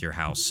busy with your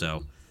house.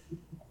 So,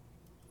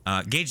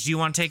 Gage, do you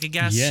want to take a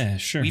guess? Yeah,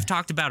 sure. We've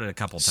talked about it a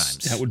couple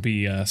times. That would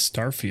be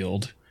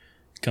Starfield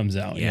comes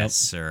out. Yes,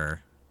 sir.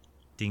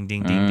 Ding,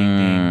 ding, ding, ding,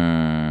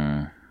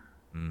 ding.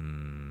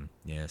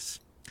 Yes.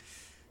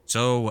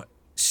 So,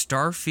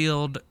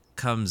 Starfield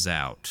comes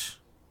out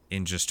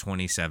in just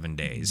 27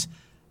 days.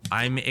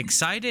 I'm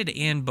excited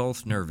and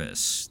both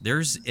nervous.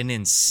 There's an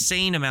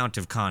insane amount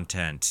of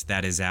content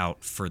that is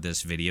out for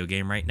this video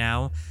game right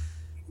now.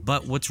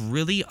 But what's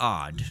really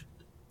odd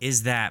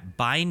is that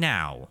by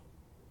now,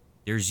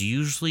 there's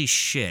usually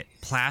shit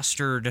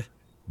plastered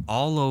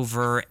all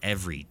over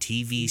every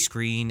TV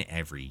screen,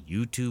 every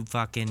YouTube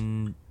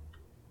fucking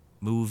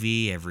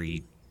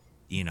movie,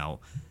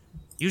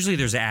 usually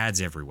there's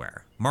ads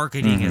everywhere.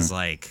 Marketing is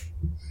like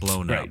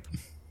blown up.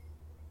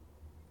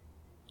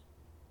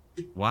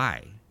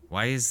 Why?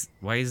 Why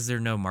is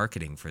there no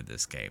marketing for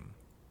this game?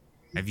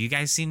 Have you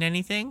guys seen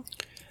anything?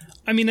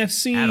 I mean, I've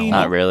seen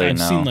Not really. I've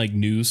seen like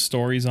news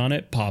stories on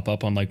it pop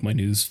up on like my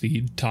news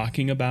feed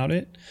talking about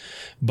it,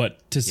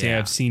 but to say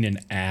I've seen an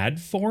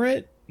ad for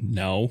it,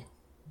 no.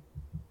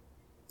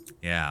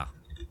 Yeah.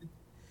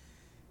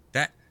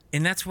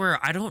 That's where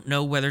I don't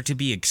know whether to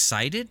be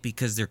excited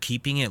because they're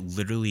keeping it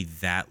literally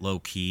that low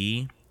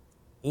key,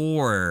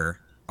 or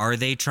are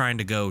they trying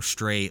to go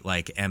straight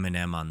like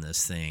Eminem on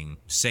this thing?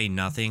 Say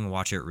nothing,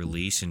 watch it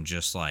release, and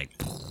just like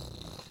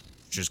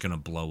just gonna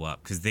blow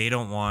up because they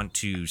don't want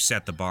to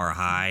set the bar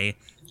high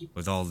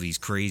with all these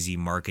crazy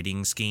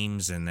marketing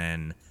schemes and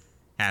then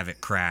have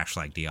it crash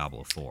like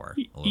Diablo 4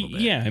 a little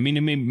bit. Yeah, I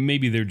mean,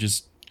 maybe they're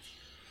just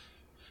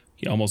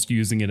almost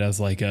using it as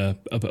like a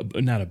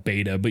not a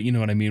beta, but you know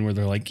what I mean, where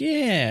they're like,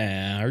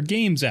 yeah, our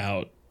game's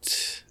out.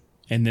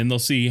 And then they'll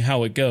see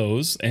how it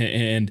goes.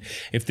 And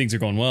if things are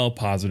going well,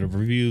 positive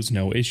reviews,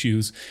 no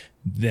issues,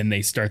 then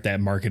they start that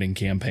marketing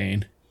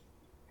campaign.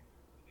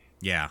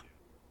 Yeah.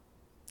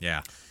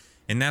 Yeah.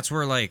 And that's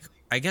where, like,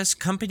 I guess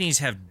companies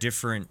have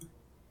different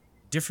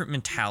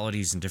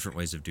mentalities and different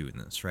ways of doing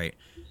this, right?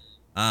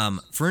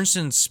 For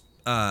instance,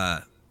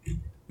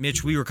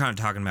 Mitch, we were kind of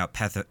talking about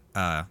Path of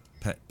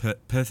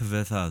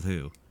Exile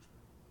 2.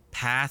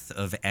 Path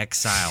of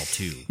Exile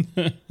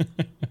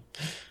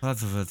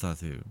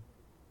 2.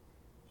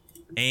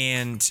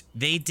 And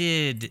they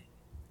did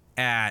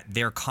at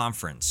their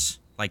conference,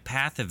 like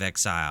Path of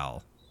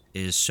Exile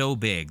is so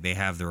big, they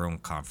have their own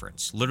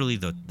conference. Literally,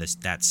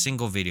 that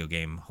single video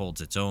game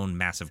holds its own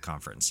massive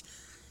conference.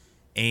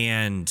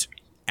 And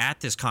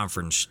at this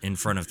conference, in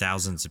front of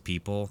thousands and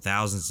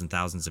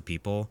thousands of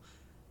people,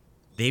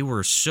 they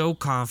were so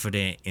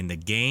confident in the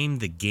game,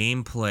 the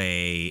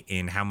gameplay,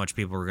 and how much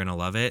people were going to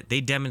love it.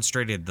 They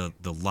demonstrated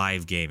the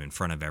live game in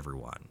front of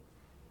everyone.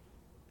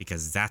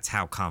 Because that's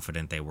how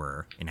confident they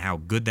were and how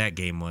good that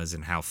game was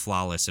and how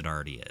flawless it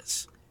already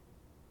is.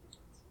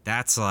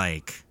 That's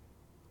like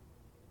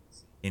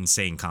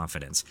insane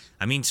confidence.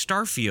 I mean,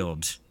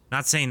 Starfield,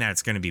 not saying that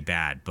it's going to be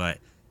bad, but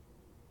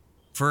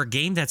for a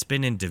game that's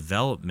been in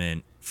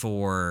development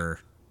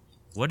for,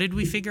 what did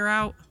we figure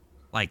out?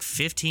 Like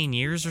 15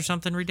 years or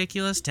something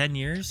ridiculous? 10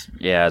 years?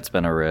 Yeah, it's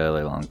been a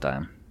really long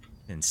time.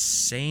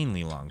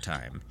 Insanely long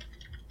time.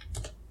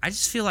 I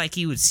just feel like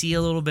you would see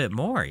a little bit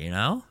more, you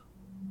know?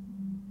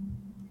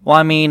 Well,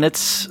 I mean,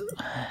 it's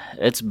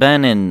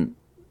been in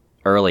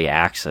early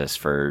access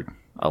for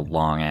a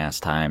long ass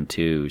time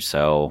too.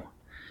 So,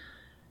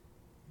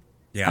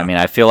 yeah. I mean,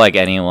 I feel like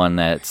anyone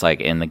that's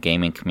like in the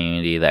gaming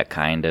community that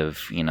kind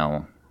of, you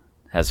know,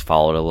 has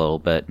followed a little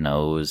bit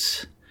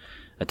knows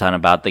a ton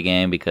about the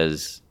game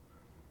because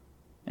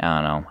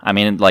I don't know. I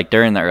mean, like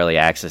during the early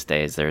access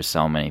days, there's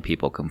so many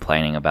people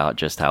complaining about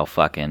just how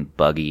fucking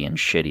buggy and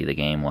shitty the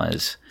game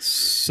was.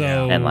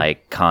 So and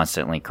like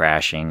constantly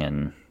crashing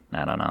and.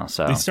 I don't know.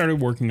 So they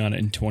started working on it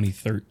in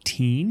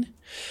 2013.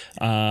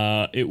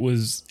 It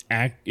was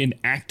in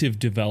active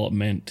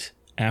development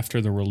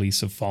after the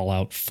release of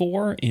Fallout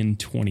 4 in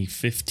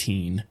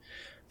 2015.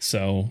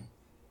 So,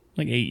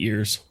 like 8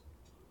 years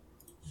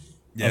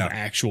of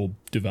actual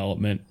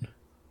development.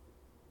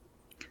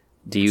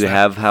 Do you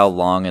have how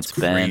long it's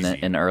been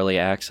in early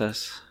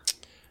access?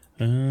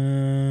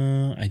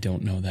 I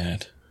don't know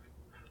that.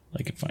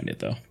 I can find it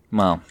though.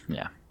 Well,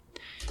 yeah.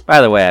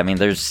 By the way, I mean,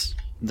 there's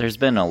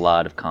been a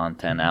lot of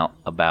content out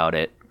about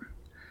it.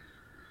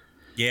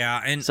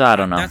 Yeah, and so I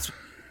don't know.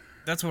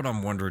 That's what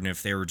I'm wondering,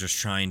 if they were just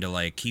trying to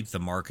like keep the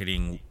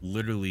marketing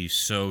literally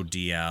so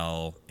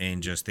DL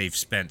and just they've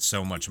spent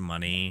so much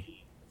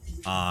money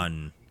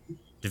on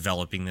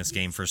developing this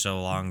game for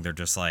so long, they're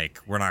just like,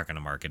 we're not going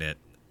to market it.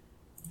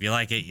 If you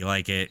like it, you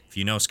like it. If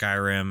you know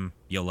Skyrim,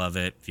 you'll love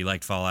it. If you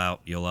liked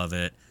Fallout, you'll love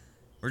it.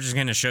 We're just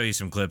going to show you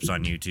some clips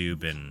on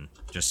YouTube and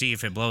just see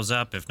if it blows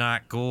up. If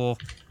not, cool.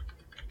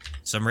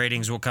 Some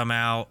ratings will come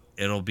out.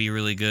 It'll be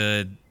really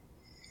good.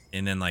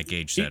 And then, like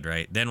Gage said,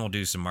 right? Then we'll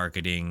do some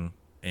marketing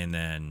and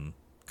then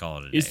call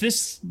it a day. Is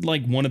this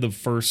like one of the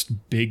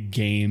first big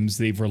games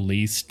they've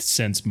released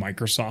since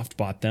Microsoft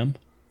bought them?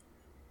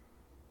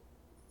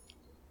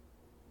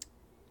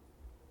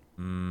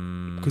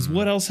 Because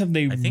what else have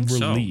they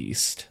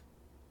released? So.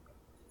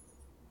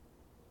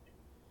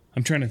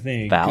 I'm trying to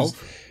think.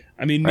 Valve?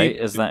 I mean, right?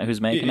 Is that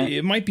who's making it?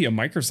 It might be a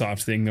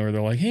Microsoft thing where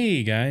they're like,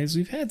 hey, guys,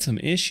 we've had some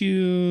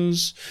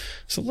issues,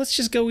 so let's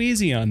just go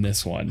easy on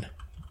this one.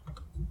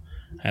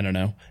 I don't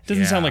know. It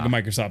doesn't sound like a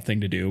Microsoft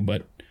thing to do,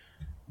 but...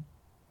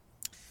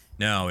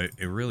 No, it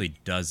really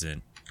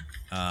doesn't.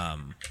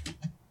 And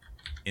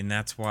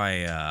that's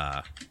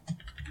why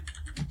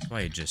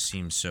it just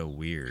seems so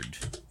weird.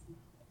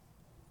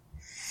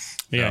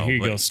 Yeah, here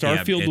you go.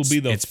 Starfield will be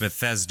the... It's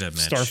Bethesda,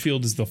 Mitch.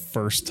 Starfield is the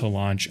first to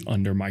launch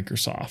under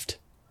Microsoft.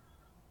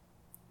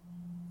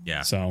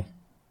 Yeah. So...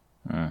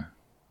 That's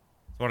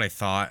what I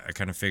thought. I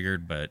kind of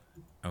figured, but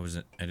I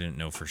didn't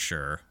know for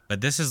sure.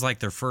 But this is like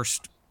their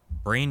first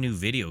brand new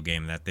video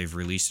game that they've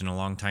released in a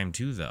long time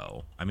too,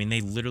 though. I mean,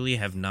 they literally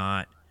have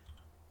not...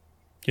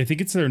 I think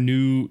it's their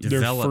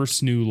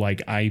first new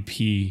like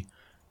IP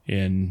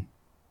in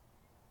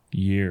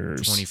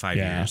years. 25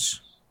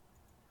 years.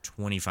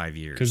 25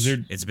 years. Because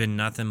it's been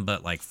nothing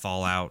but like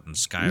Fallout and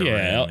Skyrim.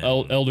 Yeah,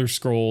 Elder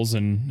Scrolls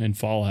and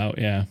Fallout,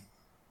 yeah.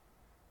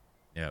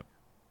 Yep.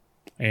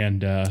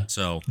 And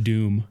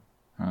Doom.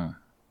 Huh.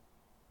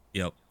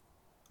 Yep.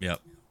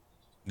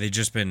 They've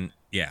just been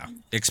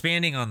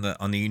expanding on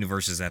the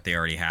universes that they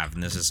already have,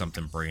 and this is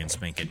something brand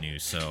spanking new.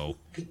 So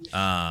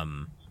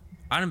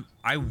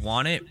I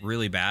want it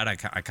really bad. I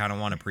kind of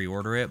want to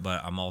pre-order it,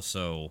 but I'm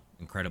also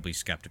incredibly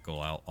skeptical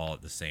all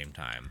at the same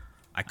time.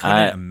 I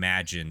couldn't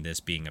imagine this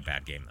being a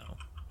bad game, though.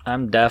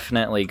 I'm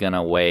definitely going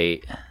to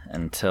wait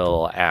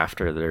until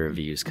after the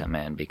reviews come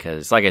in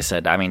because, like I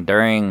said, I mean,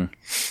 during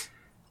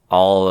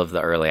all of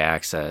the early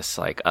access,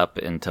 like up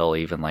until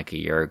even like a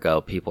year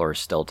ago, people are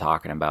still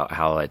talking about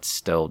how it's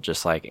still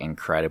just like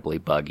incredibly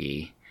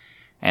buggy.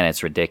 And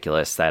it's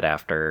ridiculous that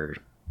after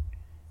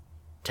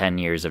 10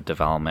 years of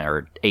development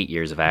or 8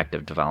 years of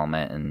active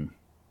development, and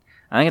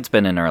I think it's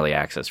been in early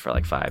access for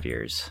like 5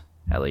 years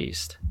at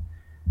least.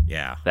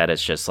 Yeah. That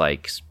it's just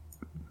like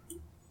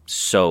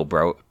so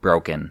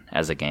broken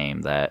as a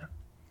game that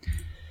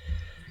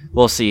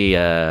we'll see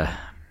how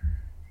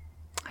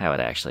it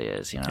actually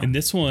is, you know. And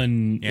this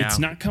one, it's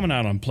not coming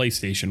out on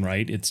PlayStation,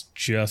 right? It's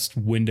just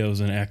Windows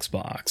and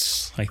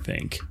Xbox, I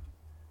think.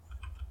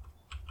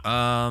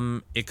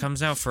 It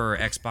comes out for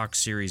Xbox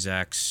Series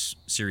X,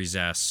 Series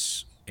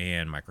S,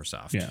 and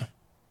Microsoft. Yeah.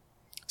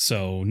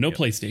 So no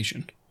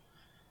PlayStation.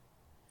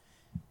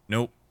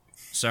 Nope.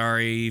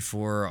 Sorry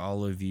for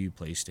all of you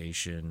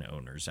PlayStation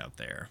owners out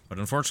there. But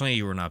unfortunately,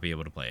 you will not be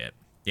able to play it.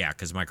 Yeah,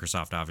 because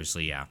Microsoft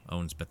obviously,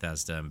 owns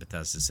Bethesda, and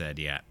Bethesda said,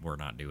 we're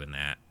not doing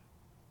that.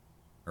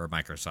 Or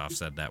Microsoft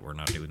said that we're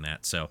not doing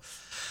that. So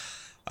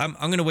I'm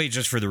going to wait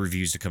just for the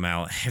reviews to come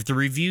out. If the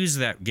reviews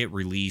that get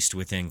released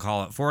within,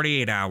 call it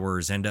 48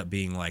 hours, end up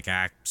being like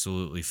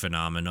absolutely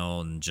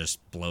phenomenal and just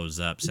blows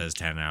up, says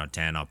 10 out of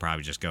 10, I'll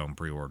probably just go and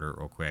pre-order it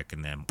real quick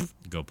and then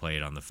go play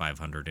it on the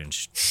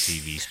 500-inch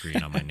TV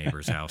screen on my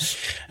neighbor's house.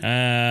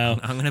 I'm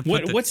gonna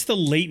what's the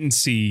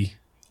latency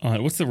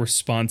on? What's the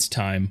response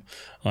time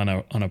on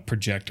a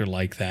projector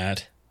like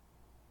that?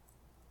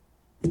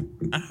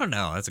 I don't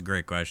know. That's a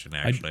great question.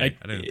 Actually, I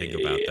didn't think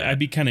about that. I'd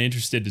be kind of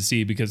interested to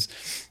see because,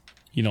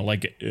 you know,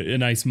 like a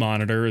nice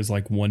monitor is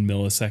like 1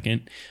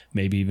 millisecond,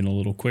 maybe even a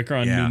little quicker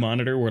on a new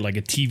monitor, where like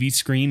a TV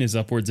screen is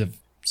upwards of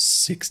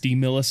 60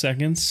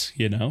 milliseconds.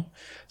 You know,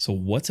 so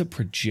what's a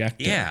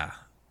projector? Yeah,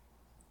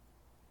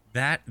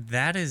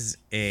 that is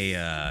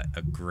a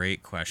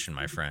great question,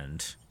 my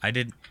friend. I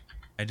did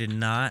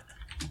not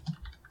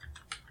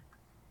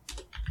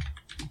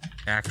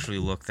actually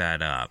look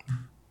that up.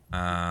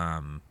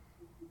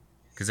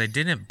 Because I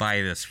didn't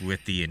buy this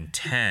with the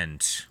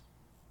intent.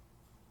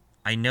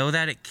 I know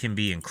that it can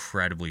be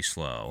incredibly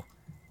slow.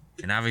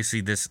 And obviously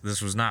this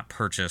was not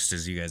purchased,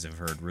 as you guys have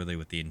heard, really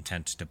with the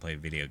intent to play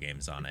video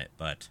games on it.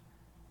 But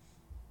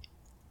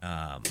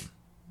I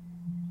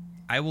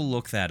will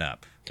look that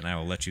up, and I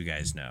will let you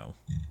guys know.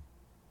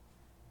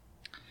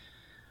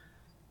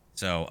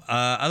 So,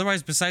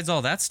 otherwise, besides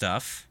all that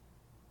stuff,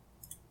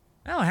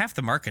 well, half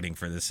the marketing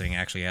for this thing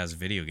actually has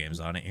video games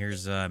on it.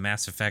 Here's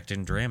Mass Effect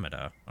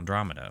Andromeda.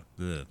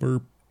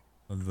 Burp.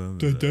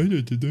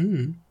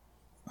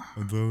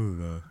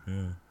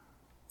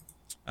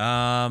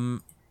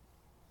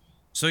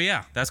 So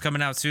yeah, that's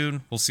coming out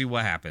soon. We'll see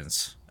what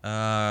happens.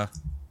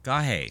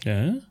 Gahe.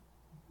 Yeah?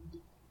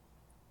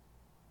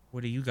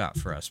 What do you got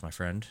for us, my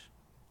friend?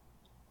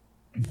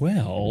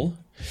 Well,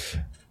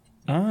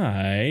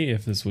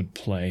 if this would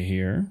play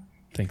here,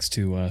 thanks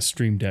to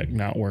Stream Deck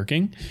not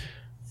working.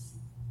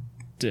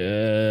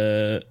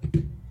 There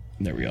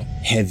we go.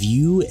 Have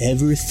you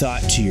ever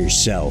thought to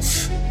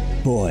yourself,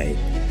 boy,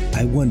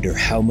 I wonder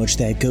how much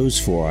that goes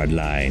for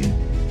online?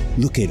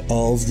 Look at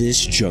all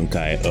this junk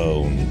I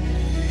own.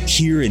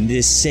 Here in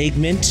this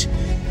segment,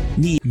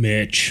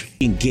 Mitch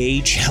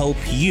Engage help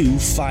you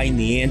find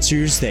the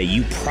answers that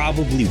you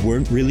probably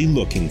weren't really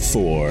looking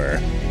for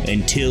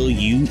until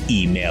you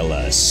email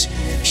us.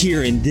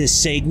 Here in this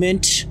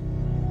segment,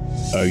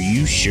 are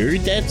you sure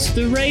that's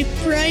the right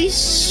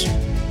price?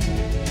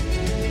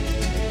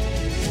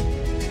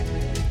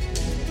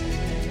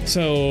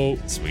 So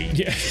Sweet.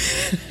 Yeah.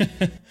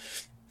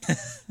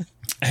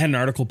 I had an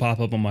article pop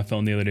up on my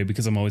phone the other day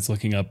because I'm always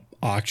looking up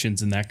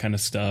auctions and that kind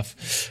of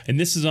stuff. And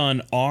this is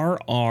on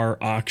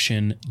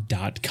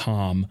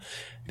rrauction.com.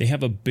 They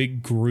have a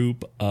big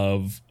group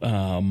of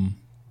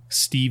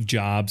Steve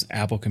Jobs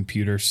Apple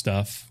computer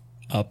stuff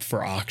up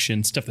for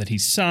auction, stuff that he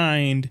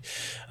signed.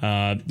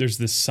 There's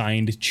this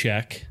signed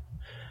check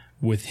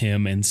with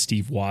him and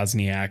Steve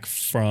Wozniak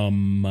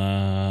from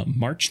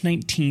March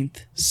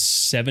 19th,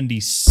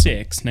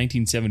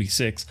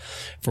 1976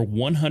 for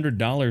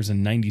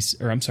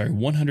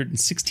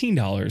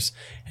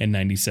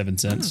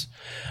 $116.97.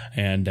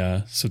 And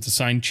so it's a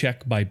signed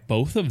check by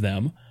both of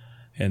them.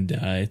 And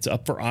it's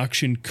up for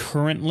auction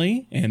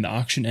currently, and the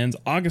auction ends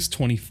August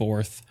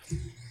 24th.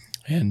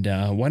 And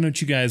why don't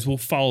you guys, we'll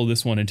follow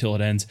this one until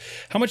it ends.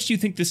 How much do you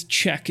think this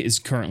check is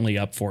currently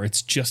up for?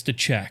 It's just a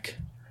check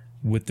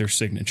with their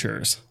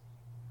signatures.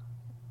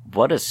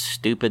 What a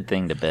stupid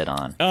thing to bid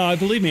on.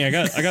 Believe me, I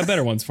got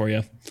better ones for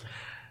you.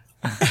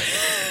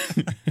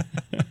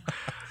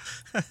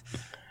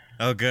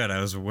 Oh, good.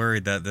 I was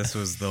worried that this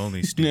was the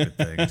only stupid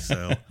thing.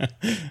 So,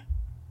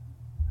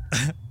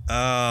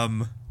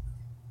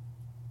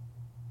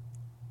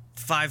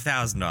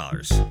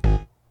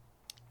 $5,000.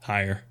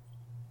 Higher.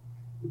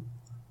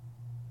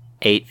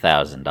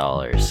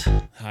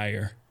 $8,000.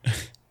 Higher.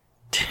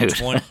 Dude.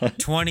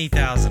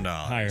 $20,000.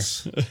 Higher.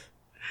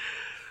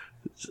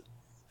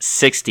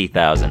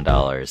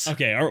 $60,000.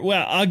 Okay,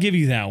 well, I'll give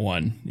you that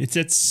one. It's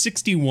at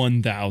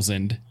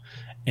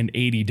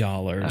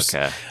 $61,080.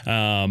 Okay.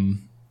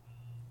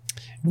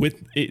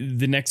 With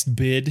the next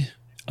bid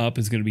up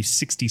is going to be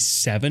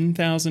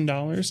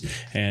 $67,000,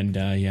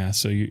 and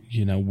so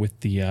you know, with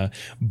the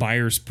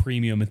buyer's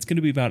premium, it's going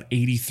to be about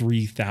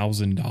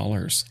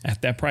 $83,000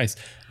 at that price.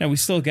 Now we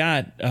still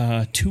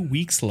got 2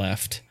 weeks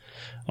left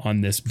on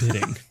this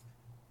bidding.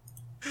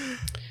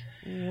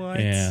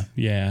 What?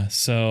 Yeah.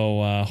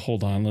 So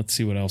hold on, let's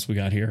see what else we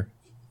got here.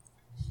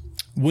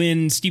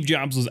 When Steve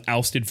Jobs was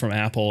ousted from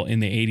Apple in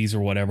the 80s or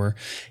whatever,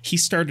 he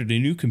started a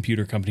new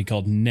computer company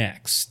called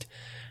Next.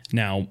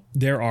 Now,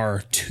 there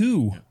are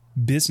 2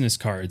 business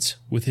cards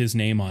with his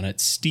name on it.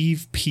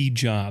 Steve P.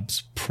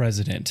 Jobs,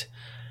 President.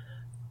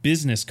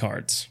 Business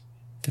cards.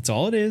 That's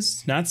all it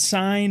is. Not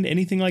signed,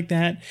 anything like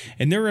that.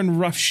 And they're in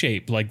rough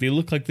shape. Like, they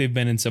look like they've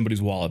been in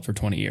somebody's wallet for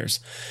 20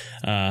 years.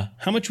 How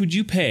much would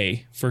you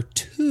pay for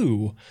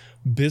 2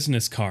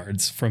 business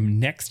cards from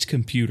Next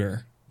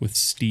Computer with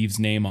Steve's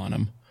name on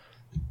them?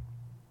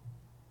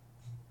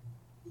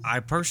 I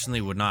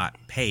personally would not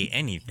pay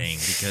anything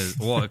because,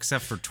 well,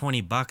 except for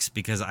 $20,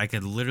 because I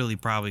could literally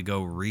probably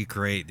go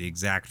recreate the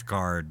exact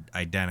card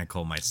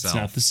identical myself.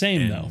 It's not the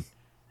same, though.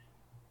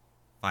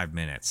 5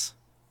 minutes.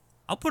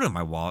 I'll put it in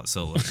my wallet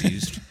so it looks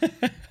used.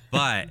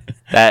 But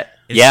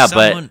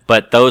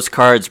but those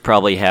cards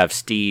probably have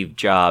Steve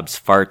Jobs'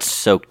 farts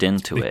soaked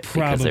into it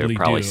because they were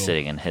probably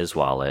sitting in his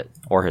wallet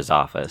or his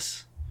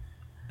office.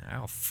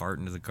 I'll fart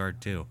into the card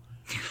too.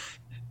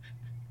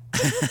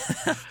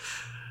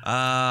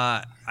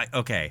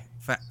 Okay.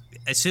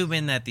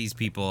 Assuming that these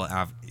people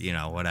have, you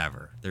know,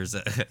 whatever. There's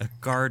a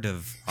guard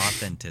of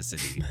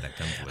authenticity that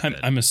comes with it.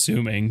 I'm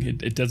assuming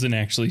it doesn't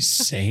actually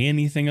say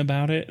anything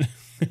about it.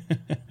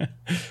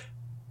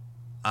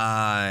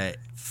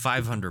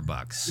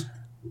 $500.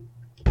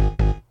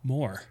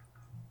 More.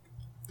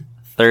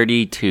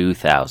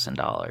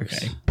 $32,000.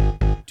 Okay.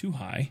 Too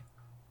high.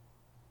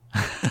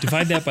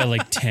 Divide that by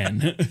like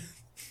 10.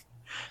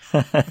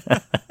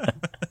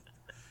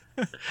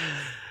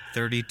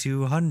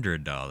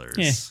 $3,200.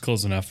 Yeah,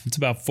 close enough. It's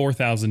about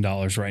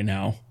 $4,000 right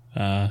now.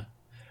 And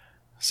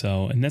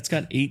that's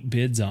got 8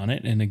 bids on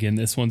it. And again,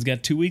 this one's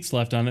got 2 weeks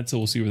left on it, so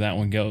we'll see where that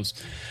one goes.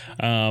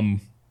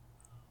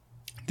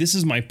 This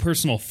is my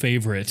personal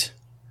favorite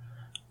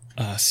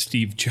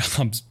Steve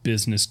Jobs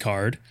business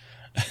card.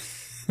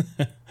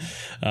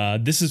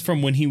 This is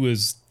from when he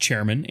was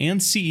chairman and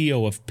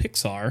CEO of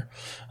Pixar.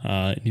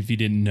 If you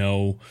didn't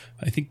know,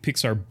 I think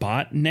Pixar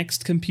bought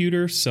Next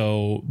Computer,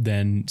 so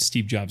then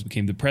Steve Jobs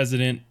became the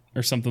president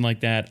or something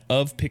like that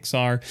of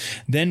Pixar.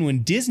 Then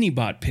when Disney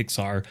bought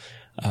Pixar,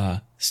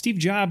 Steve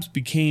Jobs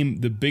became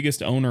the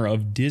biggest owner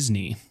of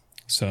Disney.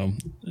 So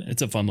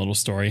it's a fun little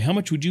story. How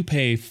much would you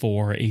pay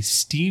for a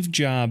Steve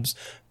Jobs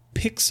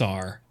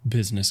Pixar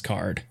business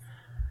card?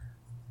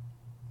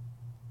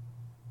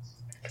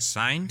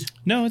 Signed?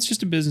 No, it's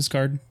just a business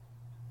card.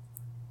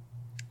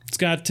 It's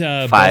got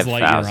Buzz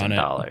Lightyear on it.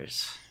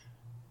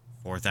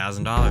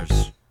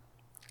 $4,000.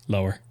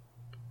 Lower.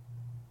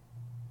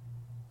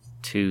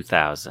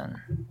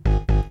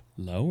 $2,000.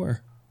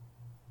 Lower.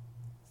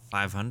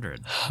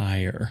 $500.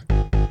 Higher.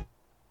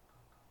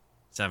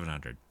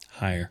 $700.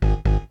 Higher.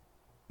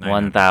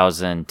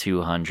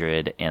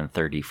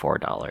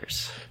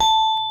 $1,234.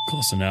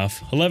 Close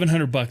enough.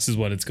 $1,100 is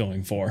what it's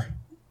going for.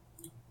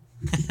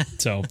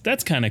 So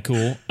that's kind of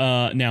cool.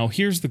 Now,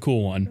 here's the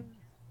cool one.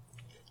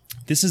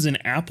 This is an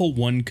Apple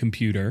I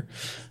computer,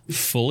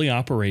 fully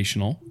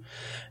operational.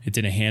 It's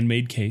in a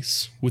handmade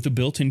case with a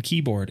built-in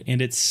keyboard,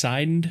 and it's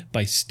signed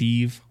by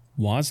Steve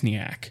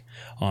Wozniak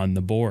on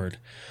the board.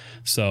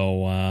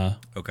 So,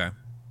 okay.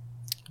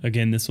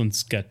 Again, this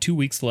one's got 2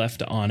 weeks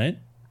left on it.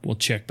 We'll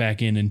check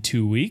back in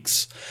 2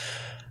 weeks.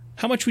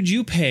 How much would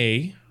you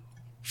pay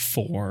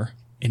for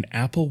an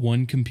Apple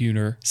I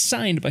computer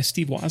signed by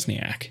Steve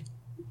Wozniak?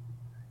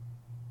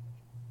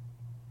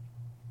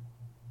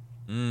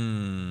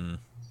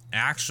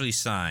 Actually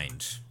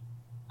signed.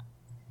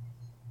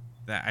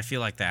 That I feel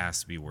like that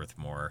has to be worth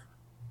more.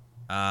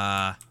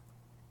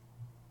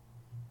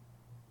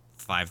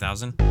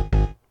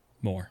 $5,000.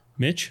 More.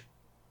 Mitch?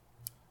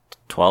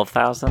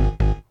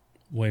 $12,000.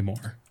 Way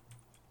more.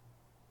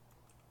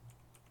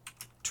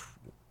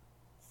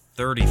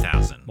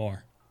 $30,000.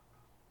 More.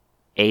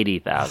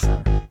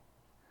 $80,000.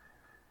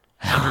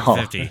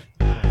 $150.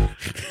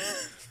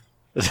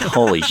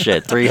 Holy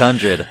shit,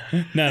 300.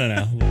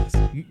 No.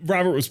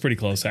 Robert was pretty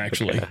close,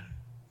 actually. Okay.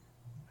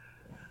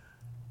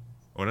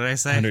 What did I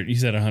say? 100. You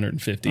said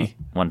 150.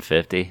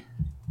 150.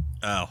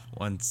 Oh,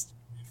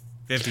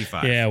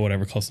 155. Yeah,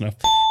 whatever, close enough.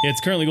 Yeah,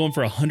 it's currently going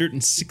for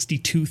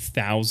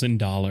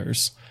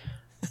 $162,000.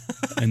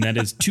 And that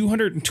is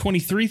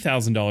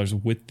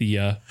 $223,000 with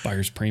the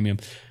buyer's premium.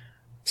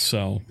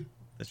 So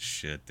that's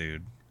shit,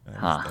 dude. I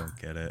just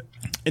don't get it.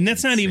 And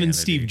that's not even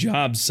Steve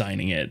Jobs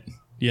signing it,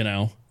 you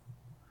know.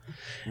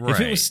 Right.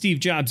 If it was Steve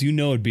Jobs, you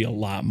know it'd be a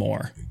lot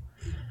more.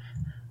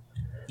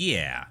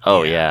 Yeah.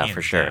 Oh, yeah,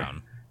 for sure.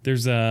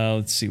 There's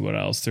let's see what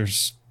else.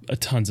 There's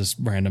tons of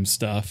random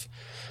stuff.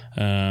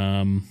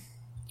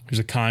 There's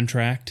a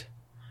contract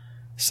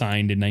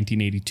signed in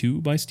 1982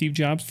 by Steve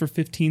Jobs for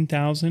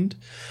 $15,000.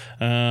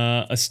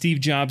 A Steve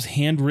Jobs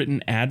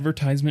handwritten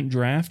advertisement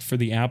draft for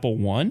the Apple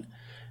One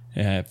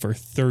for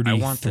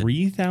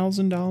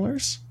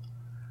 $33,000.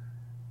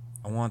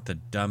 I want the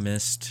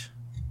dumbest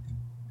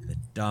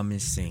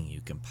thing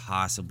you can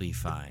possibly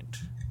find.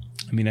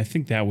 I mean, I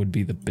think that would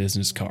be the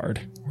business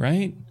card,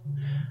 right?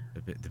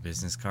 The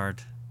business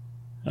card?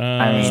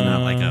 I mean, it's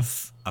not like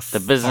the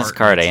business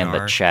card and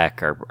the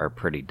check are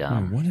pretty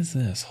dumb. Oh, what is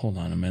this? Hold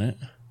on a minute.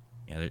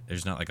 Yeah,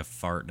 there's not like a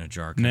fart in a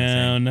jar.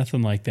 No,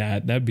 nothing like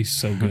that. That'd be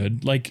so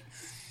good. Like,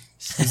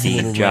 it's a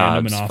little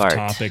Jobs random and off fart.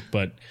 topic,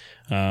 but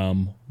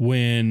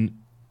when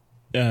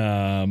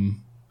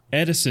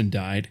Edison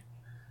died,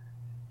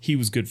 he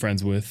was good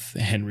friends with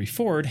Henry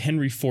Ford.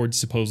 Henry Ford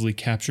supposedly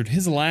captured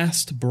his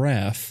last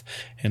breath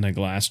in a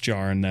glass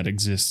jar, and that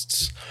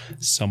exists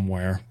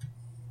somewhere.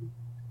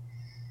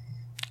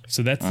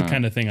 So that's the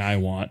kind of thing I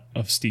want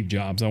of Steve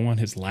Jobs. I want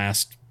his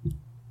last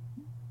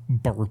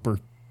burp or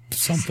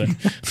something.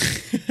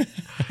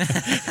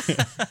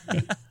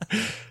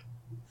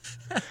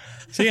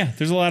 So yeah,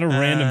 there's a lot of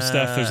random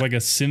stuff. There's like a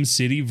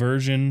SimCity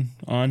version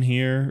on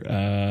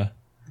here,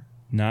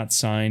 not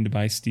signed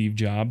by Steve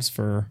Jobs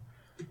for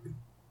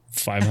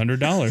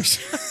 $500.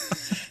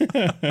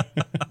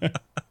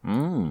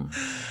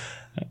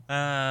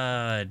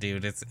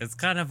 Dude, it's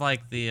kind of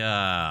like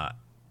the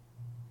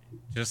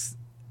just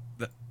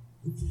the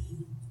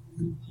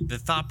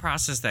thought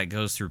process that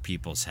goes through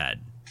people's head.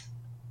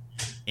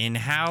 And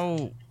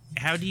how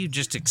do you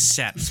just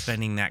accept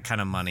spending that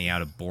kind of money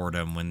out of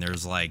boredom when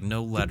there's like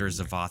no letters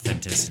of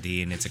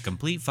authenticity and it's a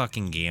complete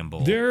fucking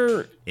gamble?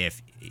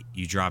 If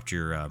you dropped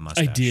your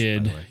mustache, I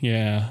did, by the way.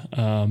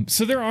 yeah.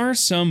 So there are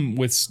some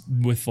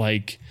with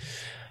like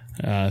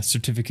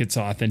certificates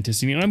of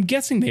authenticity, and I'm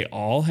guessing they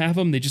all have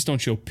them. They just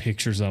don't show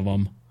pictures of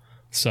them.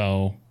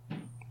 So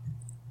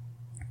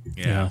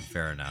yeah,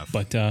 fair enough.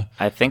 But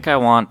I think I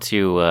want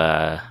to.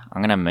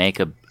 I'm gonna make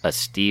a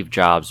Steve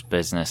Jobs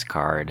business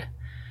card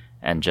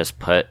and just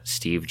put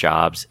Steve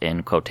Jobs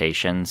in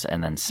quotations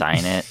and then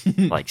sign it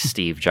like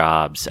Steve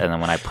Jobs. And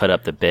then when I put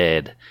up the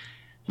bid,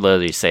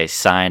 literally say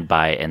signed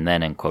by and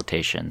then in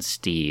quotations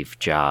Steve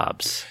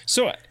Jobs.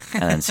 So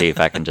and then see if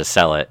I can just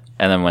sell it.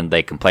 And then when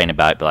they complain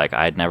about it, be like,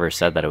 I'd never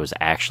said that it was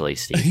actually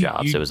Steve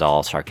Jobs. It was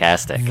all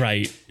sarcastic.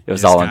 Right. It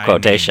was This all in guy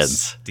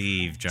quotations.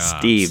 Steve Jobs.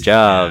 Steve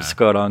Jobs, Yeah.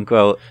 quote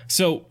unquote.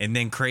 So And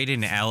then create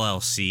an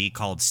LLC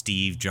called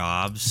Steve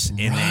Jobs,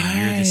 and then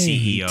you're the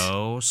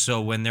CEO. So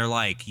when they're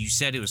like, you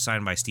said it was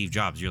signed by Steve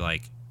Jobs, you're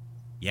like,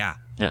 yeah,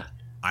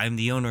 I'm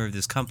the owner of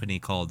this company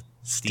called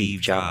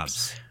Steve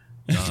Jobs.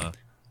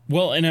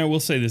 well, and I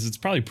will say this, it's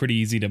probably pretty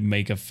easy to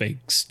make a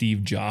fake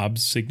Steve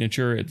Jobs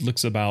signature. It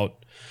looks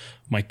about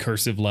my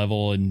cursive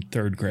level in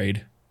third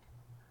grade.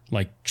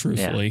 Like,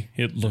 truthfully,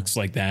 it looks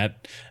like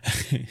that.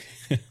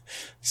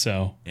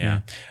 So,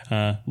 Yeah.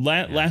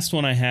 Last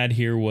one I had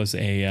here was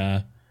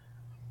a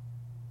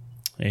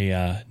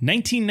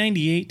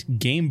 1998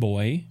 Game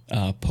Boy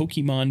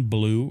Pokemon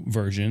Blue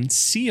version,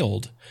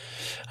 sealed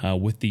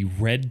with the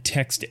red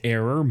text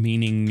error,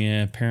 meaning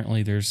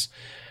apparently there's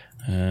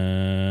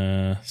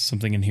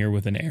something in here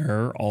with an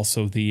error.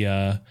 Also,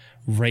 the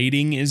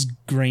rating is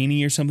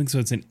grainy or something, so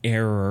it's an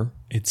error.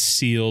 It's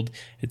sealed.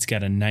 It's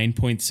got a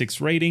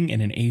 9.6 rating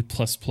and an A++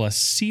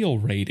 seal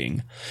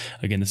rating.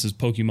 Again, this is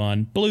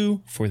Pokemon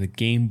Blue for the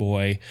Game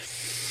Boy.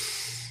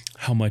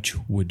 How much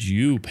would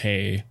you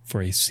pay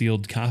for a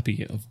sealed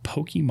copy of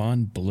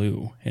Pokemon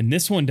Blue? And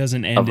this one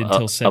doesn't end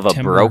until September. Of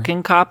a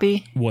broken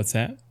copy? What's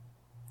that?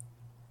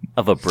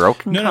 Of a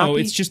broken copy? No,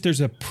 it's just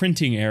there's a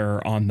printing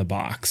error on the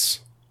box.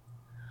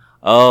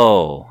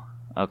 Oh,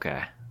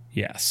 okay.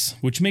 Yes,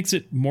 which makes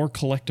it more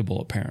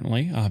collectible,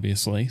 apparently,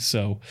 obviously.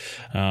 So,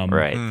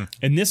 Right.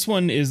 And this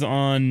one is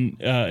on,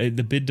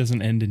 the bid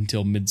doesn't end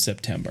until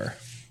mid-September.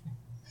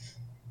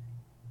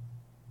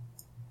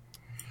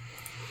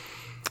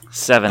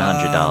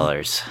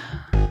 $700.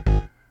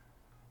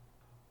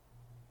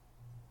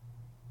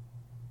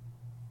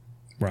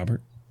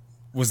 Robert?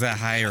 Was that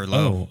high or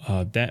low?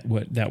 Oh, that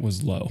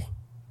was low.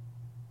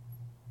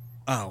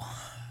 Oh.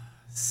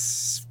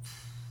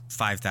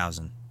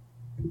 5,000.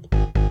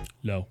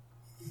 Low.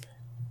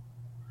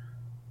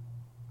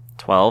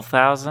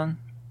 12,000?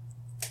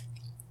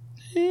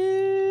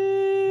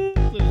 A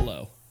little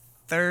low.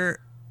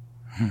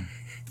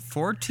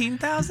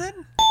 14,000?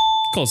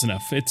 Close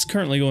enough. It's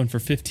currently going for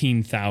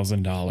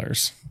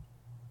 $15,000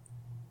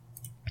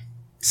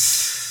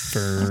 for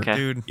Okay.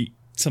 Dude.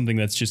 something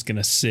that's just going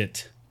to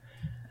sit,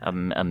 A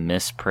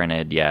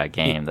misprinted,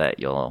 game that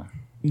you'll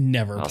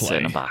never I'll play. sit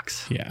in a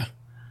box. Yeah.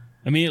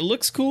 I mean, it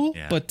looks cool,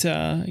 Yeah. but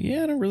I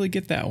don't really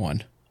get that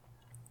one.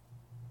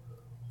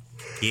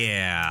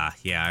 Yeah,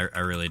 I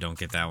really don't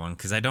get that one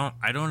because I don't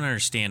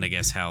understand, I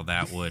guess, how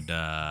that would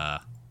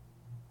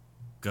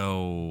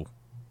go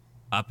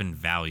up in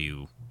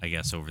value, I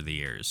guess, over the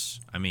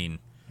years. I mean,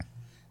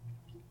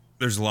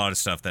 there's a lot of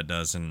stuff that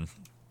does, and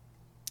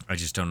I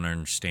just don't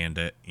understand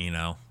it, you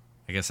know?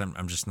 I guess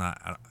I'm just not,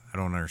 I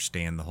don't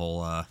understand the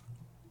whole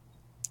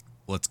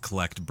let's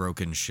collect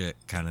broken shit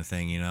kind of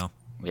thing, you know?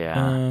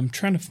 Yeah. I'm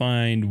trying to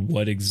find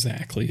what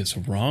exactly is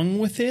wrong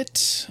with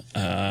it.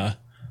 Let's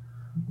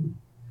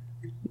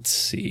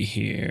see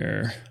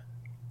here.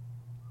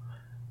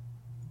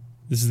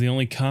 This is the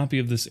only copy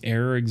of this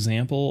error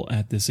example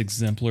at this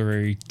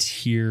exemplary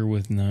tier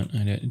with none.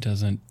 It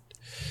doesn't.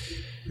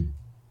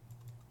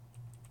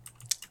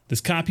 This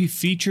copy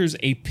features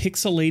a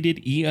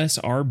pixelated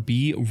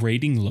ESRB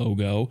rating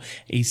logo,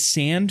 a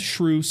sand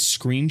shrew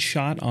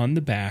screenshot on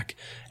the back,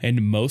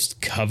 and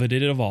most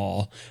coveted of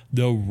all,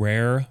 the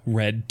rare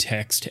red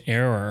text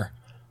error.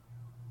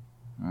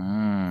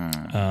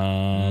 I've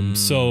heard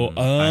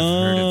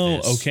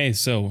of this. Okay,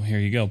 so here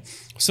you go.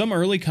 Some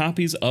early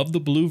copies of the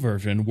blue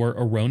version were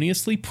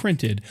erroneously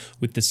printed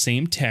with the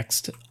same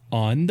text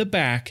on the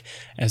back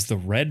as the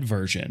red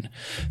version.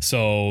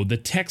 So the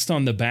text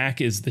on the back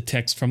is the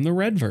text from the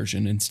red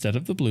version instead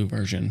of the blue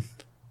version.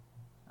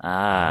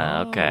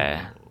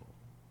 Okay.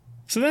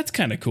 So that's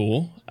kind of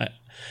cool. I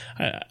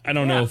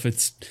don't know if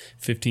it's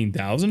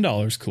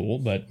 $15,000 cool,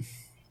 but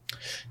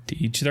to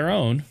each their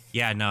own.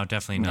 Yeah, no,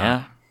 definitely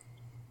not.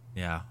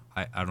 Yeah,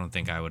 I don't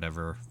think I would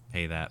ever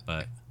pay that,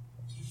 but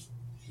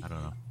I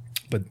don't know.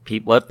 But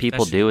What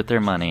people do with their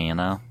money, you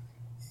know?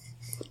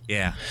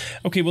 Yeah.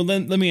 okay, well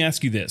then let me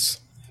ask you this.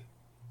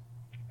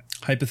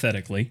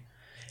 Hypothetically,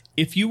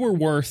 if you were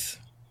worth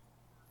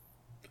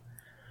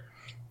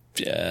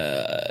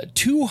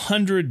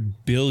 $200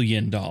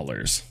 billion,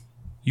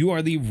 you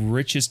are the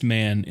richest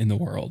man in the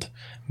world,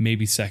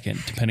 maybe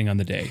second, depending on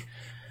the day.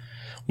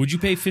 Would you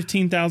pay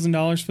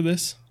 $15,000 for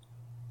this?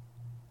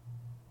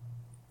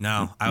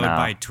 No, I would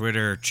buy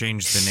Twitter,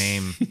 change the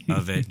name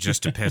of it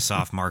just to piss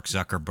off Mark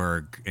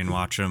Zuckerberg and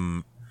watch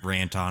him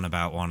rant on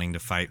about wanting to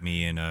fight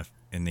me in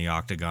the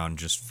octagon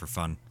just for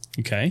fun.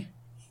 Okay.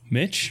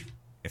 Mitch?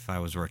 If I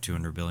was worth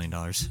 $200 billion.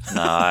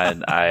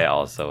 No, I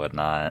also would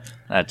not.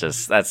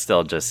 That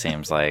still just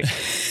seems like.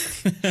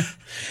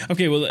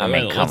 Okay, well, I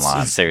mean, come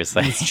on,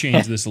 seriously. Let's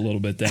change this a little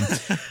bit then.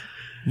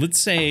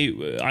 Let's say,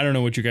 I don't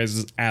know what your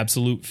guys'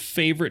 absolute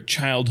favorite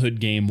childhood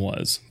game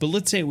was, but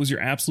let's say it was your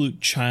absolute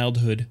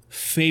childhood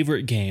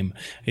favorite game.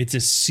 It's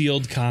a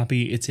sealed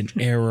copy, it's an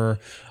error,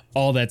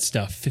 all that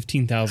stuff.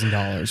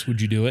 $15,000.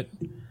 Would you do it?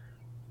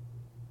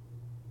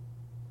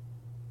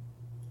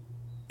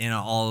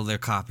 All of their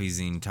copies,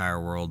 the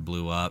entire world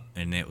blew up,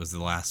 and it was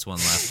the last one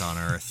left on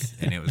Earth,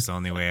 and it was the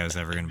only way I was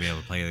ever going to be able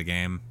to play the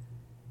game.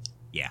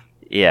 Yeah.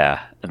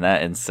 Yeah, in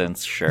that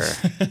instance, sure.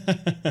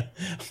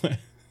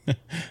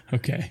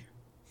 Okay.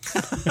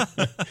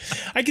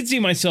 I could see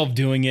myself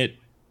doing it.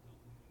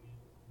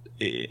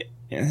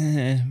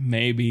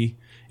 Maybe.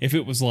 If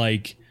it was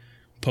like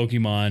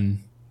Pokemon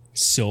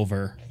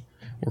Silver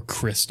or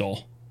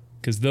Crystal.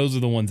 Because those are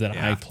the ones that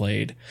I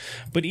played.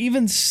 But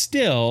even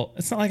still,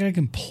 it's not like I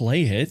can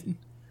play it.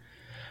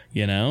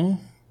 You know?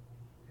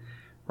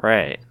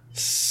 Right.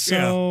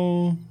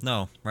 So... Yeah.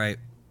 No, right.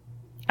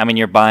 I mean,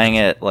 you're buying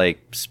it, like,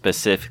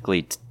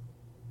 specifically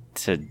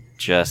to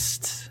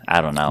just,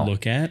 I don't know.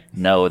 Look at?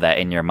 Know that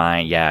in your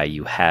mind,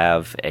 you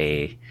have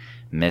a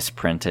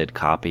misprinted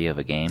copy of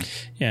a game.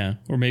 Yeah.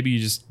 Or maybe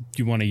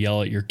you want to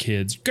yell at your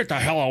kids, get the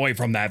hell away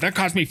from that. That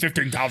cost me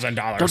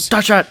 $15,000. Don't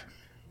touch it!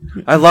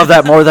 I love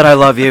that more than I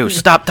love you.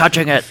 Stop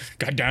touching it.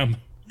 Goddamn.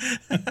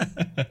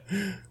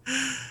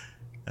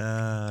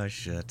 Oh,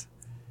 shit.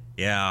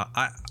 Yeah,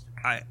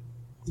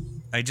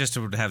 I just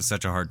would have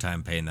such a hard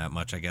time paying that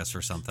much, I guess,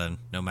 for something,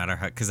 no matter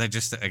how, because I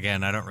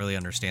don't really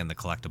understand the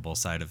collectible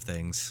side of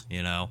things,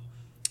 you know?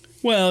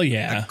 Well,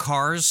 yeah. Like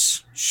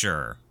cars,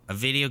 sure. A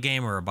video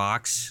game or a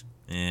box,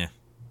 You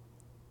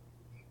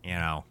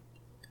know,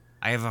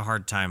 I have a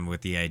hard time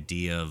with the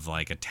idea of,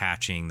 like,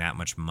 attaching that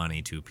much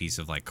money to a piece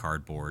of, like,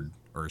 cardboard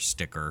or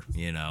sticker,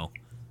 you know?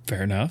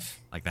 Fair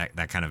enough. Like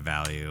that kind of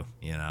value,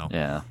 you know?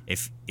 Yeah.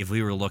 If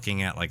we were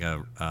looking at, like,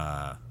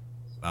 a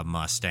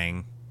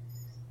Mustang,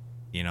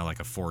 you know, like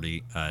a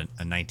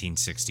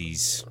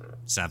 1960s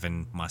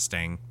 7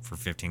 Mustang for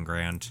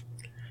 $15,000.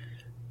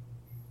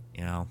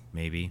 You know,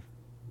 maybe.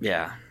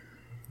 Yeah.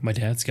 My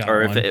dad's got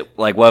or one. If it,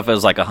 like, what if it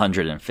was like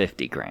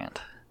 $150,000?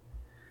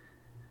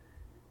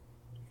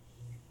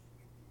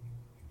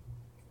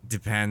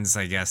 Depends,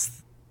 I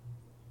guess.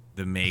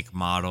 The make,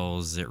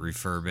 models, it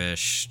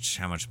refurbished,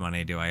 how much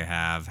money do I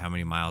have, how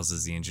many miles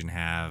does the engine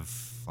have,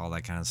 all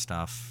that kind of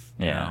stuff.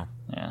 You know?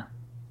 Yeah.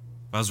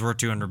 If I was worth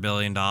 $200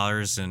 billion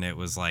and it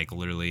was like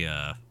literally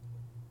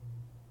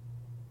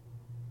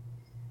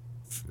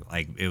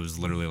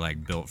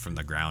built from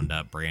the ground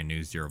up, brand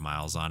new, 0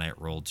 miles on it,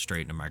 rolled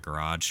straight into my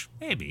garage,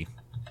 maybe.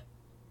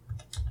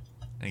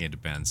 I think it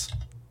depends.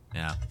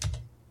 Yeah.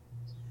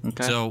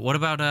 Okay. So what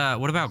about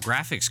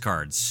graphics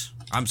cards?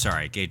 I'm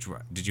sorry, Gage.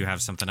 Did you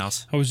have something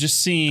else? I was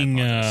just seeing.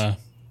 No,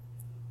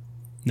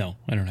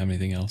 I don't have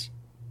anything else.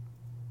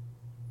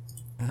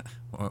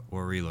 What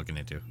were you looking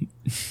into?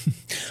 I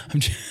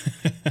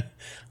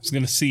was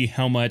going to see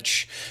how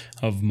much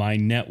of my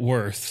net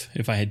worth,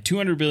 if I had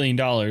 $200 billion,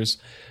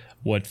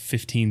 what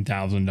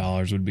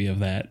 $15,000 would be of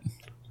that.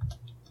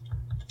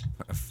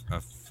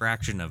 A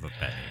fraction of a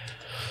penny.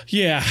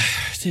 Yeah,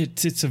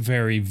 it's a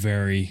very,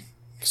 very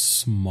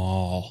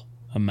small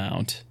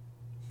amount.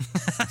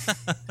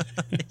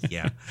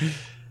 Yeah.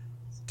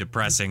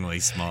 Depressingly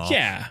small.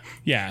 Yeah.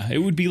 It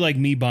would be like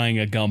me buying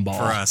a gumball.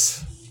 For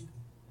us.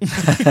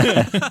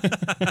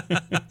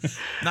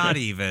 Not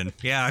even.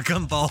 Yeah, a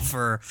gumball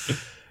for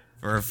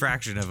a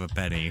fraction of a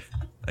penny.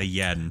 A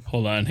yen.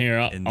 Hold on here.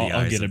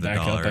 I'll get it back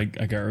up. I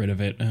got rid of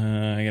it.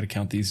 I got to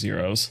count these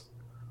zeros.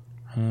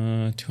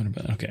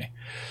 200. Okay.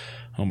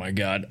 Oh my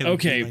god.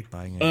 Okay. Like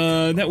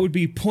that would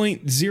be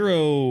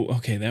 0.0.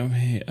 Okay, that would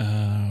be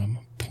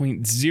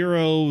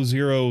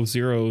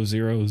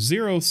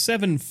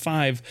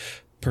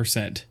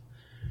 0.0000075%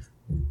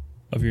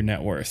 of your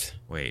net worth.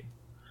 Wait.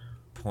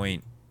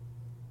 Point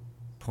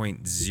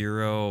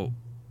zero.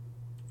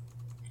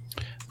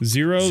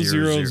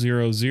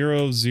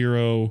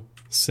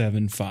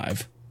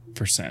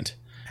 0.0000075%.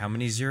 How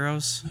many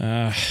zeros?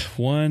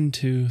 1,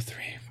 2, 3, 4,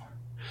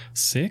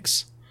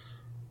 6.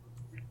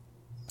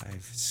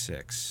 5,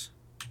 6.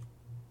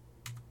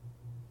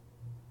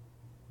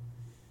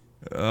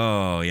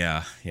 Oh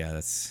yeah,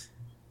 that's.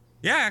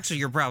 Yeah, actually,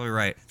 you're probably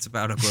right. It's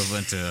about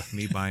equivalent to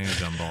me buying a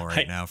gumball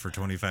right now for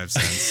 25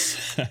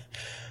 cents.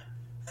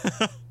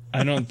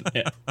 I don't.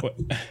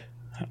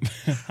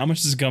 How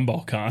much does a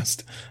gumball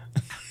cost?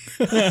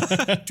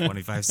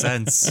 25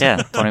 cents. Yeah,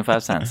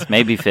 25 cents.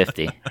 Maybe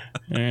 50. All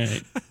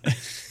right.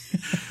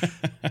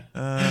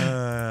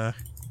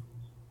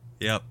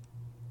 Yep.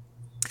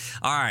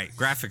 All right,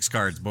 graphics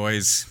cards,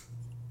 boys.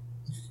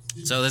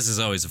 So this is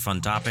always a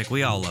fun topic.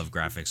 We all love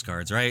graphics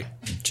cards, right?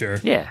 Sure.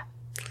 Yeah.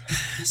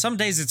 Some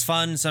days it's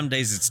fun, some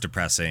days it's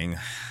depressing.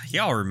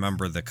 Y'all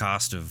remember the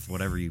cost of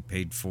whatever you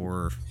paid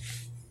for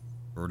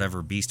or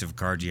whatever beast of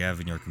card you have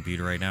in your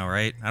computer right now,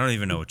 right? I don't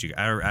even know what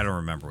I don't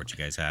remember what you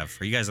guys have.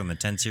 Are you guys on the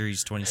 10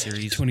 series, 20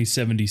 series?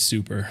 2070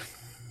 Super.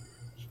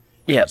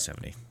 Yep.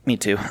 70. Me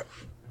too.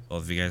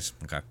 Both of you guys?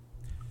 Okay.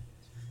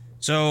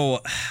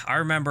 So, I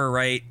remember,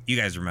 right? You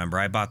guys remember,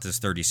 I bought this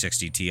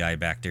 3060 Ti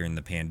back during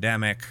the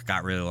pandemic.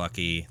 Got really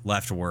lucky.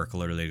 Left work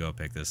literally to go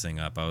pick this thing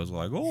up. I was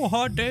like, oh,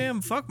 hot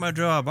damn, fuck my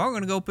job. I'm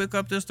going to go pick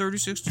up this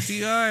 3060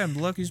 Ti. I'm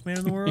the luckiest man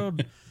in the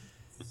world.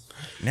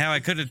 Now, I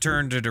could have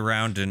turned it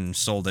around and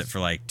sold it for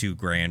like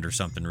 $2,000 or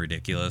something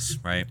ridiculous,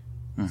 right?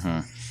 Mm-hmm.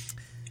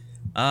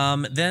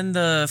 Then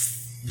the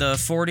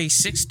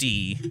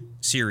 4060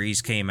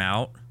 series came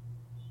out,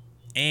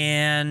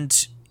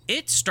 and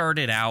it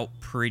started out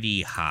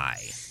pretty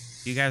high.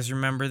 You guys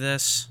remember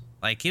this?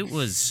 Like, it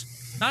was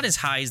not as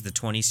high as the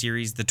 20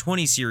 series. The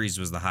 20 series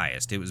was the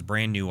highest. It was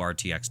brand new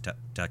RTX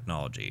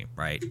technology,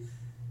 right?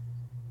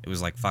 It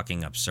was like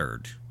fucking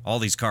absurd. All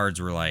these cards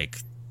were like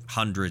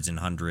hundreds and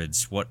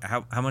hundreds.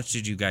 How much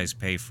did you guys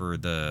pay for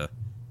the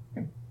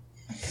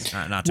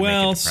not to make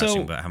it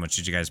depressing, but how much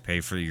did you guys pay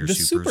for your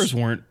supers? The supers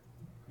weren't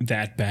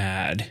that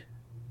bad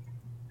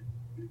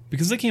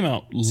because they came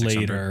out 600?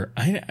 later.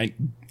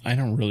 I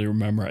don't really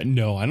remember.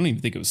 No, I don't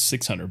even think it was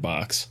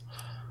 $600.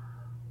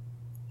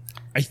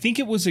 I think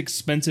it was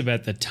expensive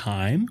at the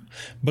time,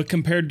 but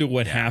compared to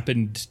what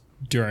happened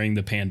during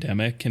the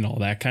pandemic and all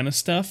that kind of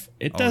stuff,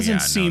 it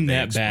doesn't seem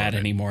that bad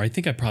anymore. I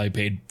think I probably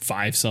paid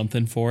 $5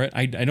 something for it.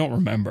 I don't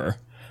remember.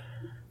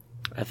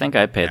 I think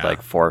I paid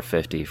like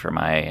 $450 for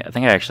my. I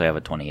think I actually have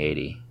a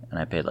 2080, and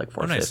I paid like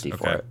 $450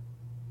 for it.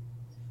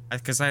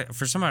 Because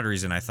for some odd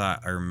reason, I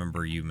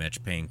remember you,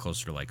 Mitch, paying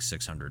closer to like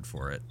 $600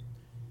 for it.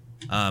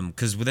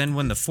 Because then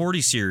when the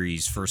 40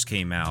 series first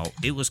came out,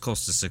 it was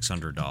close to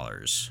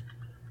 $600.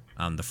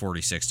 The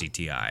 4060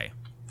 Ti.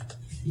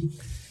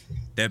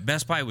 The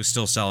Best Buy was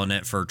still selling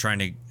it for trying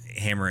to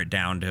hammer it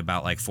down to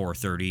about like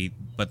 $430.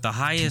 But the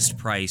highest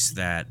price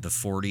that the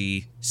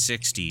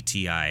 4060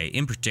 Ti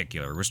in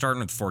particular, we're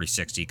starting with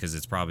 4060 because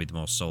it's probably the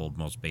most sold,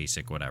 most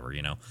basic, whatever,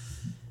 you know.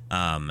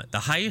 The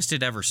highest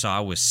it ever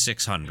saw was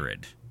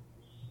 $600.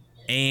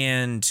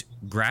 And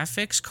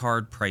graphics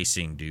card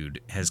pricing, dude,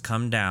 has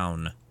come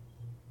down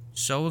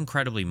so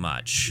incredibly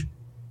much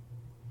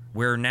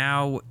where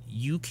now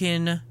you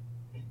can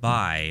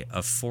buy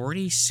a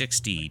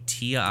 4060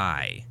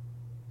 Ti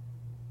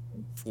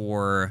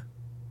for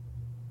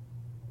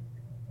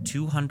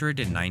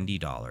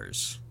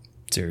 $290.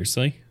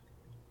 Seriously?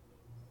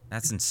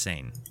 That's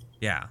insane.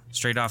 Yeah,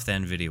 straight off the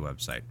NVIDIA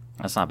website.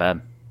 That's not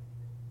bad.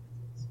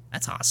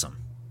 That's awesome.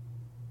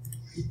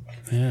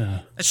 Yeah.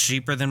 That's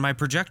cheaper than my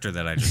projector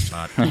that I just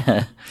bought.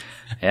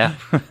 Yeah.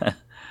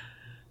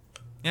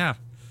 Yeah.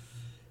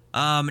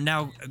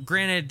 Now,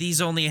 granted,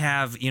 these only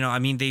have, they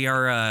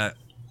are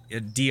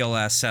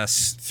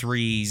DLSS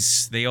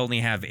 3s. They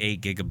only have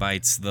 8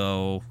 gigabytes,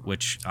 though,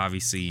 which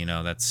obviously,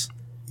 that's,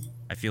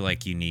 I feel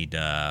like you need,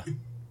 correct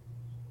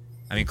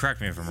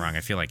me if I'm wrong,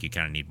 I feel like you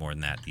kind of need more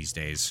than that these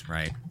days,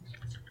 right?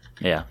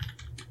 Yeah.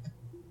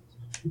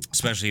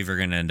 Especially if you're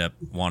going to end up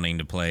wanting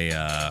to play,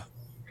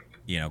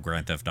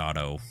 Grand Theft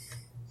Auto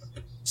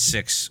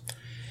 6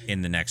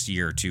 in the next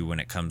year or two when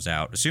it comes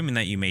out. Assuming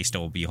that you may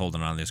still be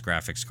holding on to this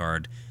graphics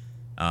card,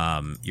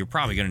 you're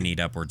probably going to need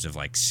upwards of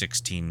like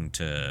 16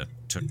 to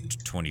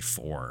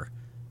 24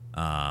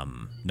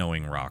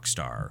 knowing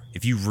Rockstar.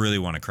 If you really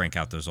want to crank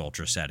out those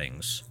ultra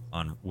settings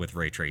with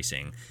ray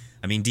tracing,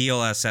 I mean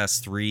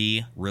DLSS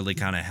 3 really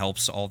kind of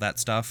helps all that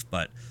stuff,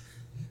 but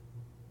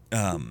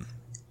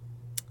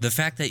the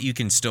fact that you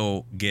can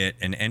still get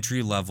an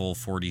entry level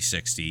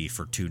 4060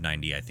 for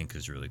 $290, I think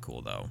is really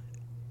cool though.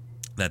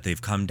 That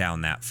they've come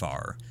down that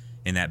far,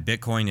 and that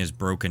Bitcoin is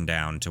broken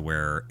down to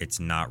where it's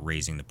not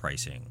raising the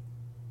pricing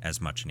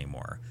as much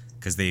anymore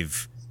because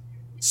they've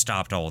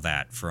stopped all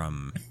that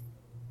from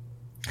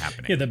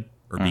happening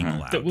or being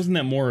allowed. Wasn't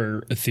that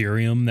more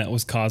Ethereum that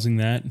was causing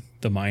that,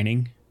 the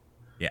mining?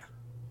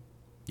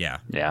 Yeah.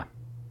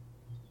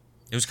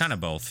 It was kind of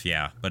both,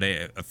 yeah. But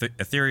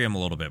Ethereum a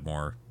little bit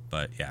more,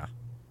 but yeah.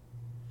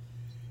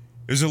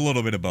 There's a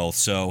little bit of both.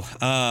 So,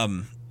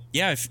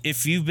 yeah,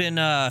 if you've been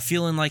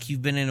feeling like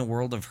you've been in a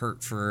world of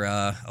hurt for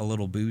a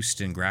little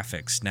boost in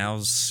graphics,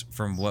 now's,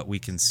 from what we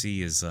can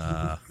see, is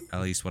at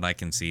least what I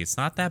can see, it's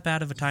not that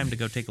bad of a time to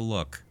go take a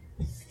look.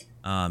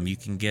 You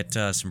can get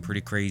some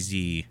pretty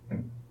crazy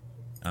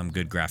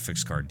good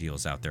graphics card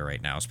deals out there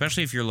right now,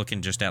 especially if you're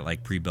looking just at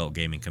like pre-built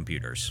gaming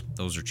computers.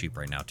 Those are cheap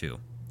right now too.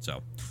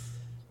 So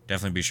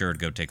definitely be sure to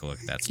go take a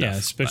look at that stuff. Yeah,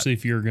 especially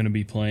if you're going to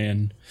be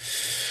playing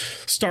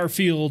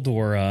Starfield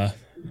or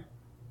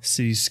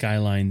City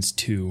Skylines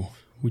 2,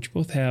 which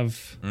both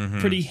have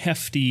pretty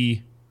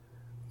hefty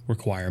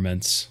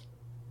requirements.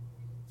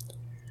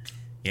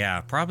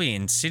 Yeah, probably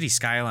in City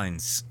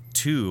Skylines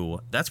 2,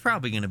 that's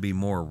probably going to be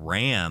more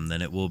RAM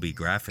than it will be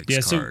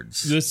graphics cards.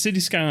 So the City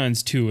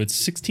Skylines 2, it's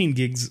 16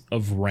 gigs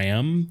of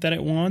RAM that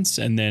it wants,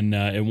 and then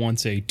it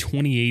wants a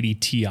 2080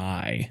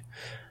 Ti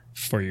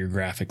for your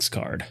graphics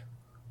card,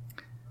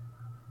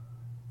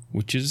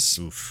 which is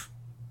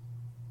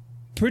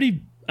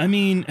pretty. I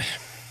mean,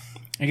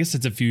 I guess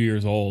it's a few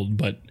years old,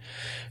 but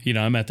you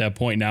know, I'm at that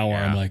point now where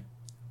I'm like,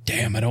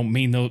 damn, I don't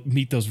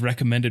meet those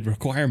recommended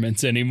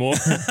requirements anymore.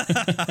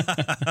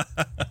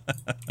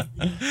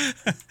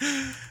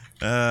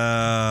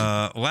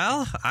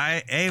 Well,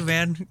 hey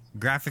man,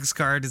 graphics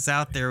card is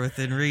out there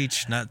within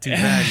reach. Not too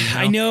bad. You know?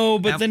 I know,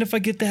 but then if I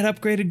get that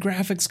upgraded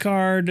graphics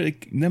card,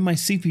 then my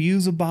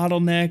CPU's a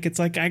bottleneck. It's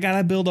like I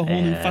gotta build a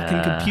whole new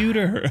fucking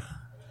computer.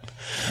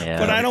 Yeah.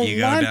 But I don't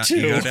want to.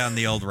 You go down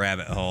the old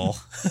rabbit hole.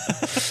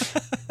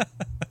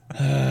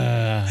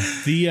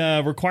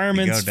 The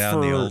requirements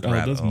for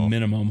that's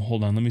minimum.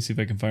 Hold on, let me see if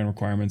I can find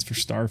requirements for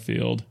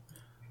Starfield.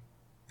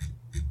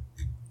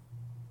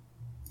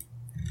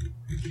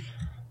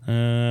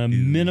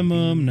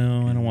 Minimum?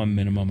 No, I don't want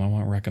minimum. I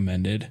want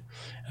recommended.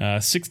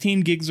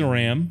 16 gigs of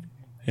RAM,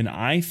 an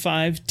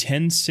i5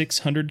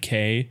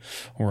 10600K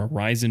or a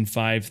Ryzen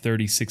 5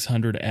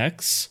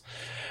 3600X.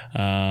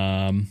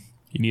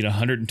 You need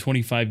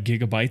 125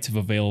 gigabytes of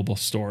available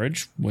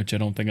storage, which I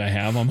don't think I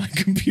have on my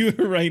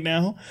computer right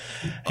now,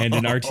 and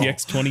an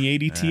RTX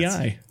 2080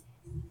 Ti.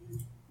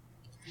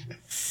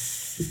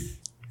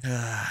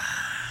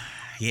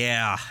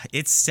 Yeah,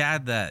 it's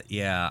sad that,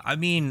 I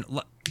mean,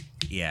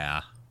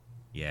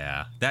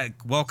 that,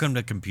 welcome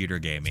to computer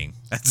gaming.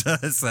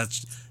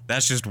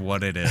 That's just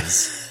what it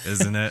is,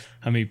 isn't it?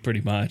 I mean,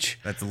 pretty much.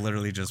 That's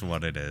literally just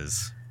what it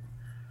is.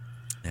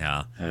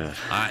 Yeah.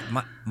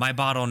 My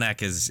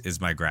bottleneck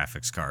is my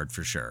graphics card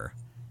for sure.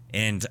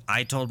 And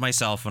I told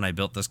myself when I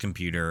built this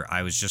computer,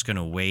 I was just going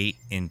to wait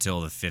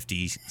until the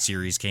 50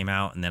 series came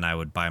out, and then I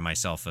would buy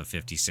myself a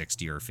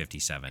 5060 or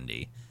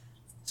 5070.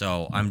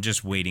 So I'm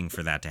just waiting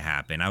for that to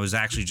happen. I was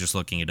actually just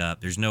looking it up.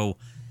 There's no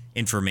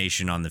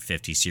information on the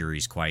 50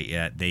 series quite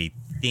yet. They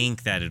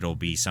think that it'll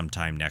be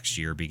sometime next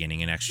year,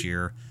 beginning of next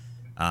year.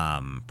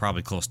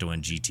 Probably close to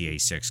when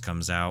GTA 6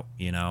 comes out,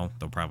 you know.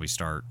 They'll probably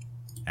start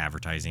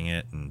advertising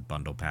it and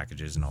bundle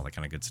packages and all that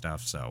kind of good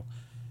stuff. So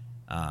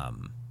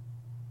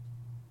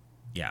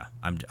yeah,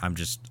 I'm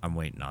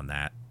waiting on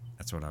that.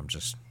 That's what I'm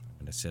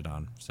gonna sit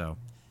on. So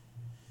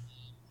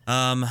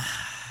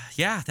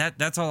yeah,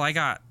 that's all I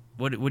got.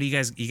 What do you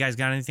guys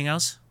got anything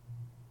else?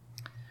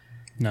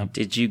 No.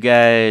 Did you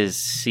guys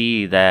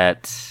see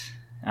that?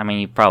 I mean,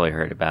 you probably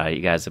heard about it.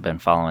 You guys have been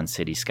following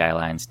City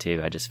Skylines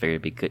too. I just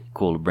figured it'd be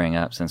cool to bring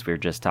up since we were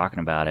just talking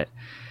about it.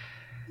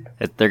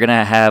 They're going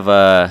to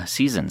have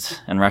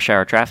seasons and rush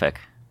hour traffic.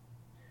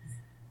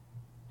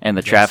 And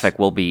the traffic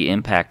will be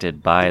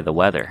impacted by the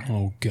weather.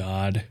 Oh,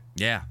 God.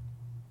 Yeah.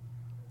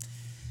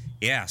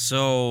 Yeah,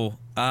 so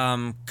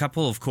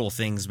couple of cool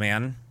things,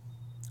 man.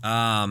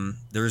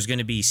 There's going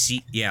to be,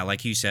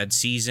 like you said,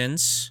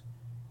 seasons.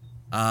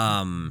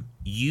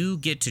 You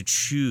get to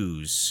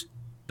choose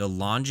the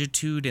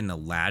longitude and the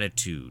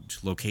latitude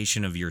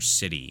location of your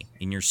city.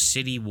 And your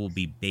city will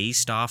be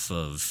based off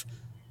of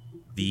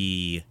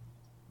the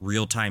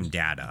real-time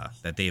data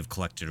that they have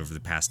collected over the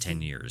past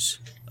 10 years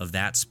of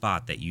that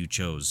spot that you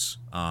chose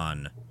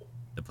on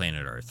the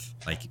planet Earth,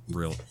 like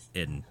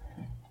in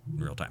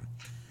real time.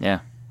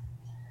 Yeah.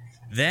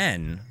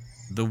 Then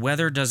the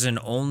weather doesn't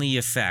only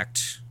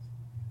affect.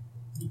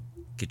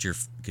 Get your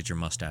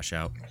mustache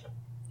out.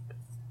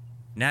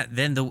 Now,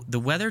 then the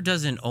weather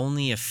doesn't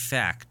only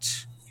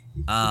affect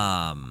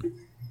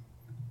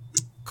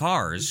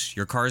cars.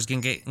 Your cars can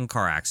get in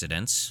car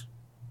accidents.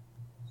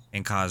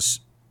 and cause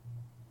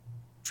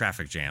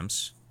traffic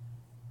jams,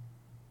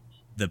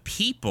 the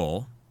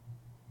people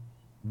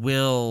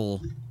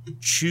will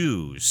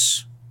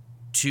choose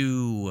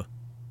to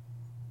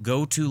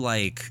go to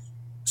like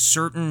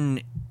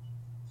certain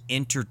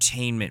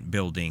entertainment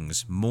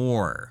buildings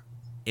more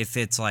if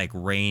it's like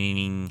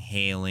raining,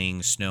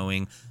 hailing,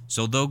 snowing.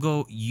 So they'll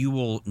go, you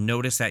will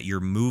notice that your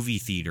movie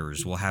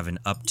theaters will have an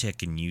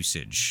uptick in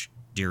usage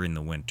during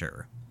the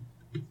winter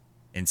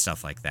and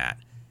stuff like that.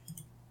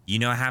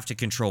 You have to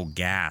control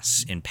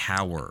gas and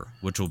power,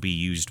 which will be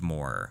used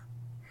more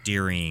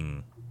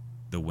during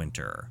the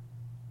winter.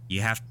 You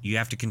have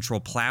to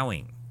control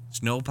plowing.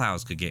 Snow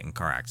plows could get in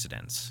car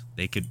accidents.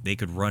 They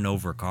could run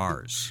over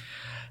cars.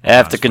 I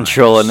have to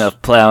control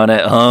enough plowing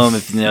at home,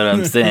 if you know what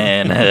I'm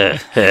saying. Yeah.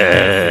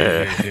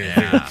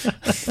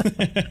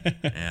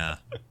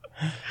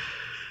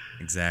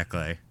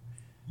 Exactly.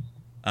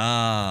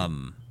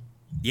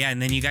 Yeah,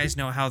 and then you guys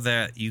know how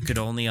you could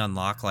only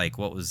unlock, like,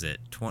 what was it?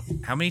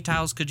 How many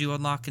tiles could you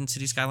unlock in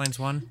City Skylines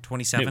 1?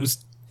 27? It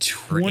was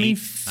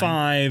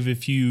 25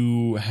 if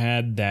you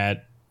had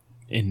that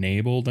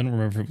enabled. I don't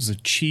remember if it was a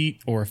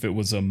cheat or if it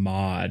was a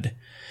mod.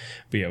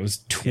 But yeah, it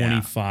was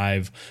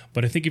 25. Yeah.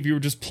 But I think if you were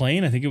just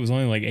playing, I think it was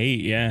only like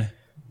 8, yeah.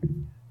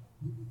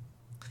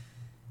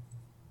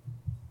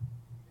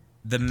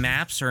 The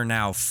maps are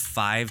now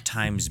 5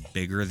 times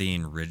bigger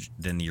than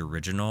the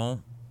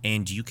original,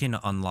 and you can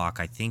unlock,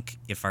 I think,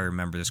 if I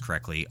remember this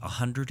correctly,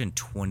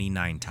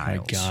 129 tiles.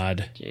 My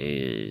God.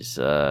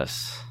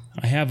 Jesus.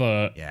 I have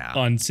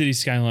on City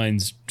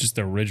Skylines, just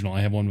the original,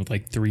 I have one with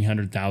like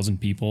 300,000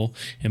 people,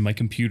 and my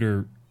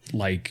computer,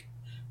 like,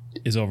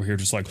 is over here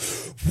just like,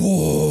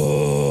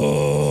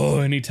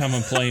 whoa, anytime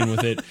I'm playing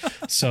with it.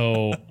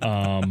 So,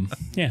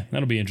 yeah,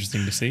 that'll be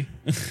interesting to see.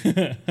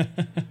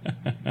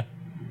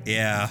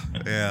 Yeah.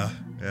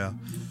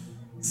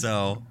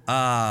 So,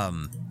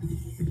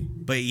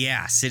 but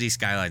yeah, City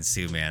Skylines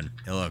 2, man,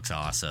 it looks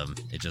awesome.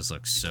 It just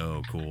looks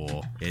so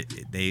cool.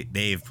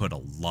 They've put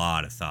a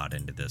lot of thought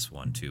into this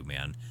one too,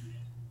 man.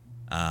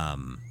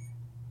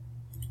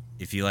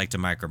 If you like to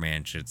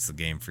micromanage, it's the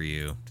game for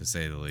you, to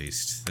say the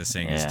least. This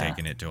thing is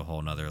taking it to a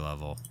whole nother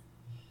level.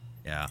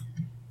 Yeah.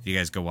 If you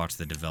guys go watch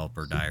the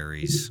developer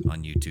diaries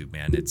on YouTube,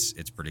 man,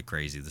 it's pretty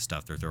crazy, the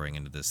stuff they're throwing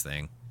into this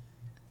thing.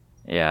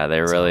 Yeah,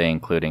 they're really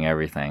including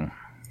everything.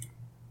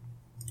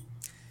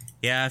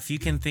 Yeah, if you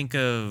can think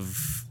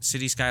of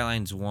City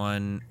Skylines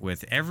 1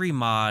 with every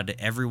mod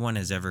everyone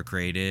has ever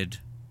created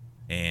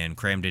and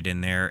crammed it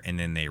in there, and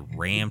then they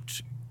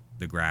ramped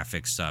the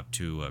graphics up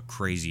to a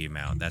crazy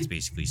amount. That's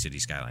basically City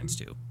Skylines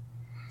 2.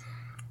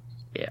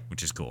 Yeah.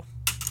 Which is cool.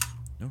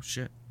 Oh,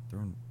 shit.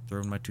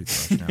 Throwing my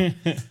toothbrush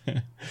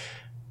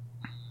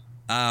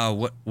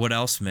now. What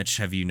else, Mitch,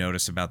 have you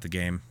noticed about the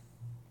game?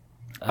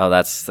 Oh,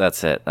 that's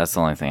it. That's the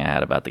only thing I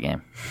had about the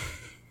game.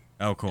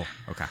 Oh, cool.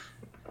 Okay.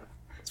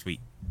 Sweet.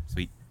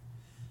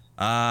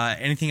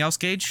 Anything else,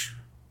 Gage?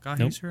 Got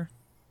nope. Sir?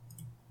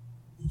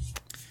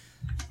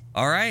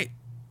 All right.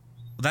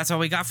 Well, that's all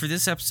we got for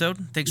this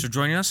episode. Thanks for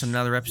joining us on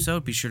another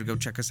episode. Be sure to go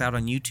check us out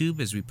on YouTube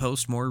as we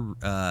post more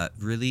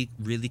really,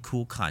 really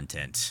cool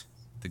content.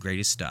 The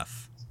greatest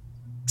stuff.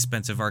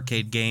 Expensive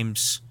arcade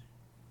games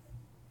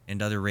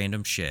and other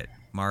random shit.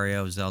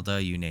 Mario,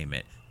 Zelda, you name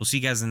it. We'll see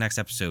you guys in the next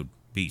episode.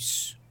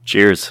 Peace.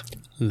 Cheers.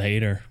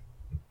 Later.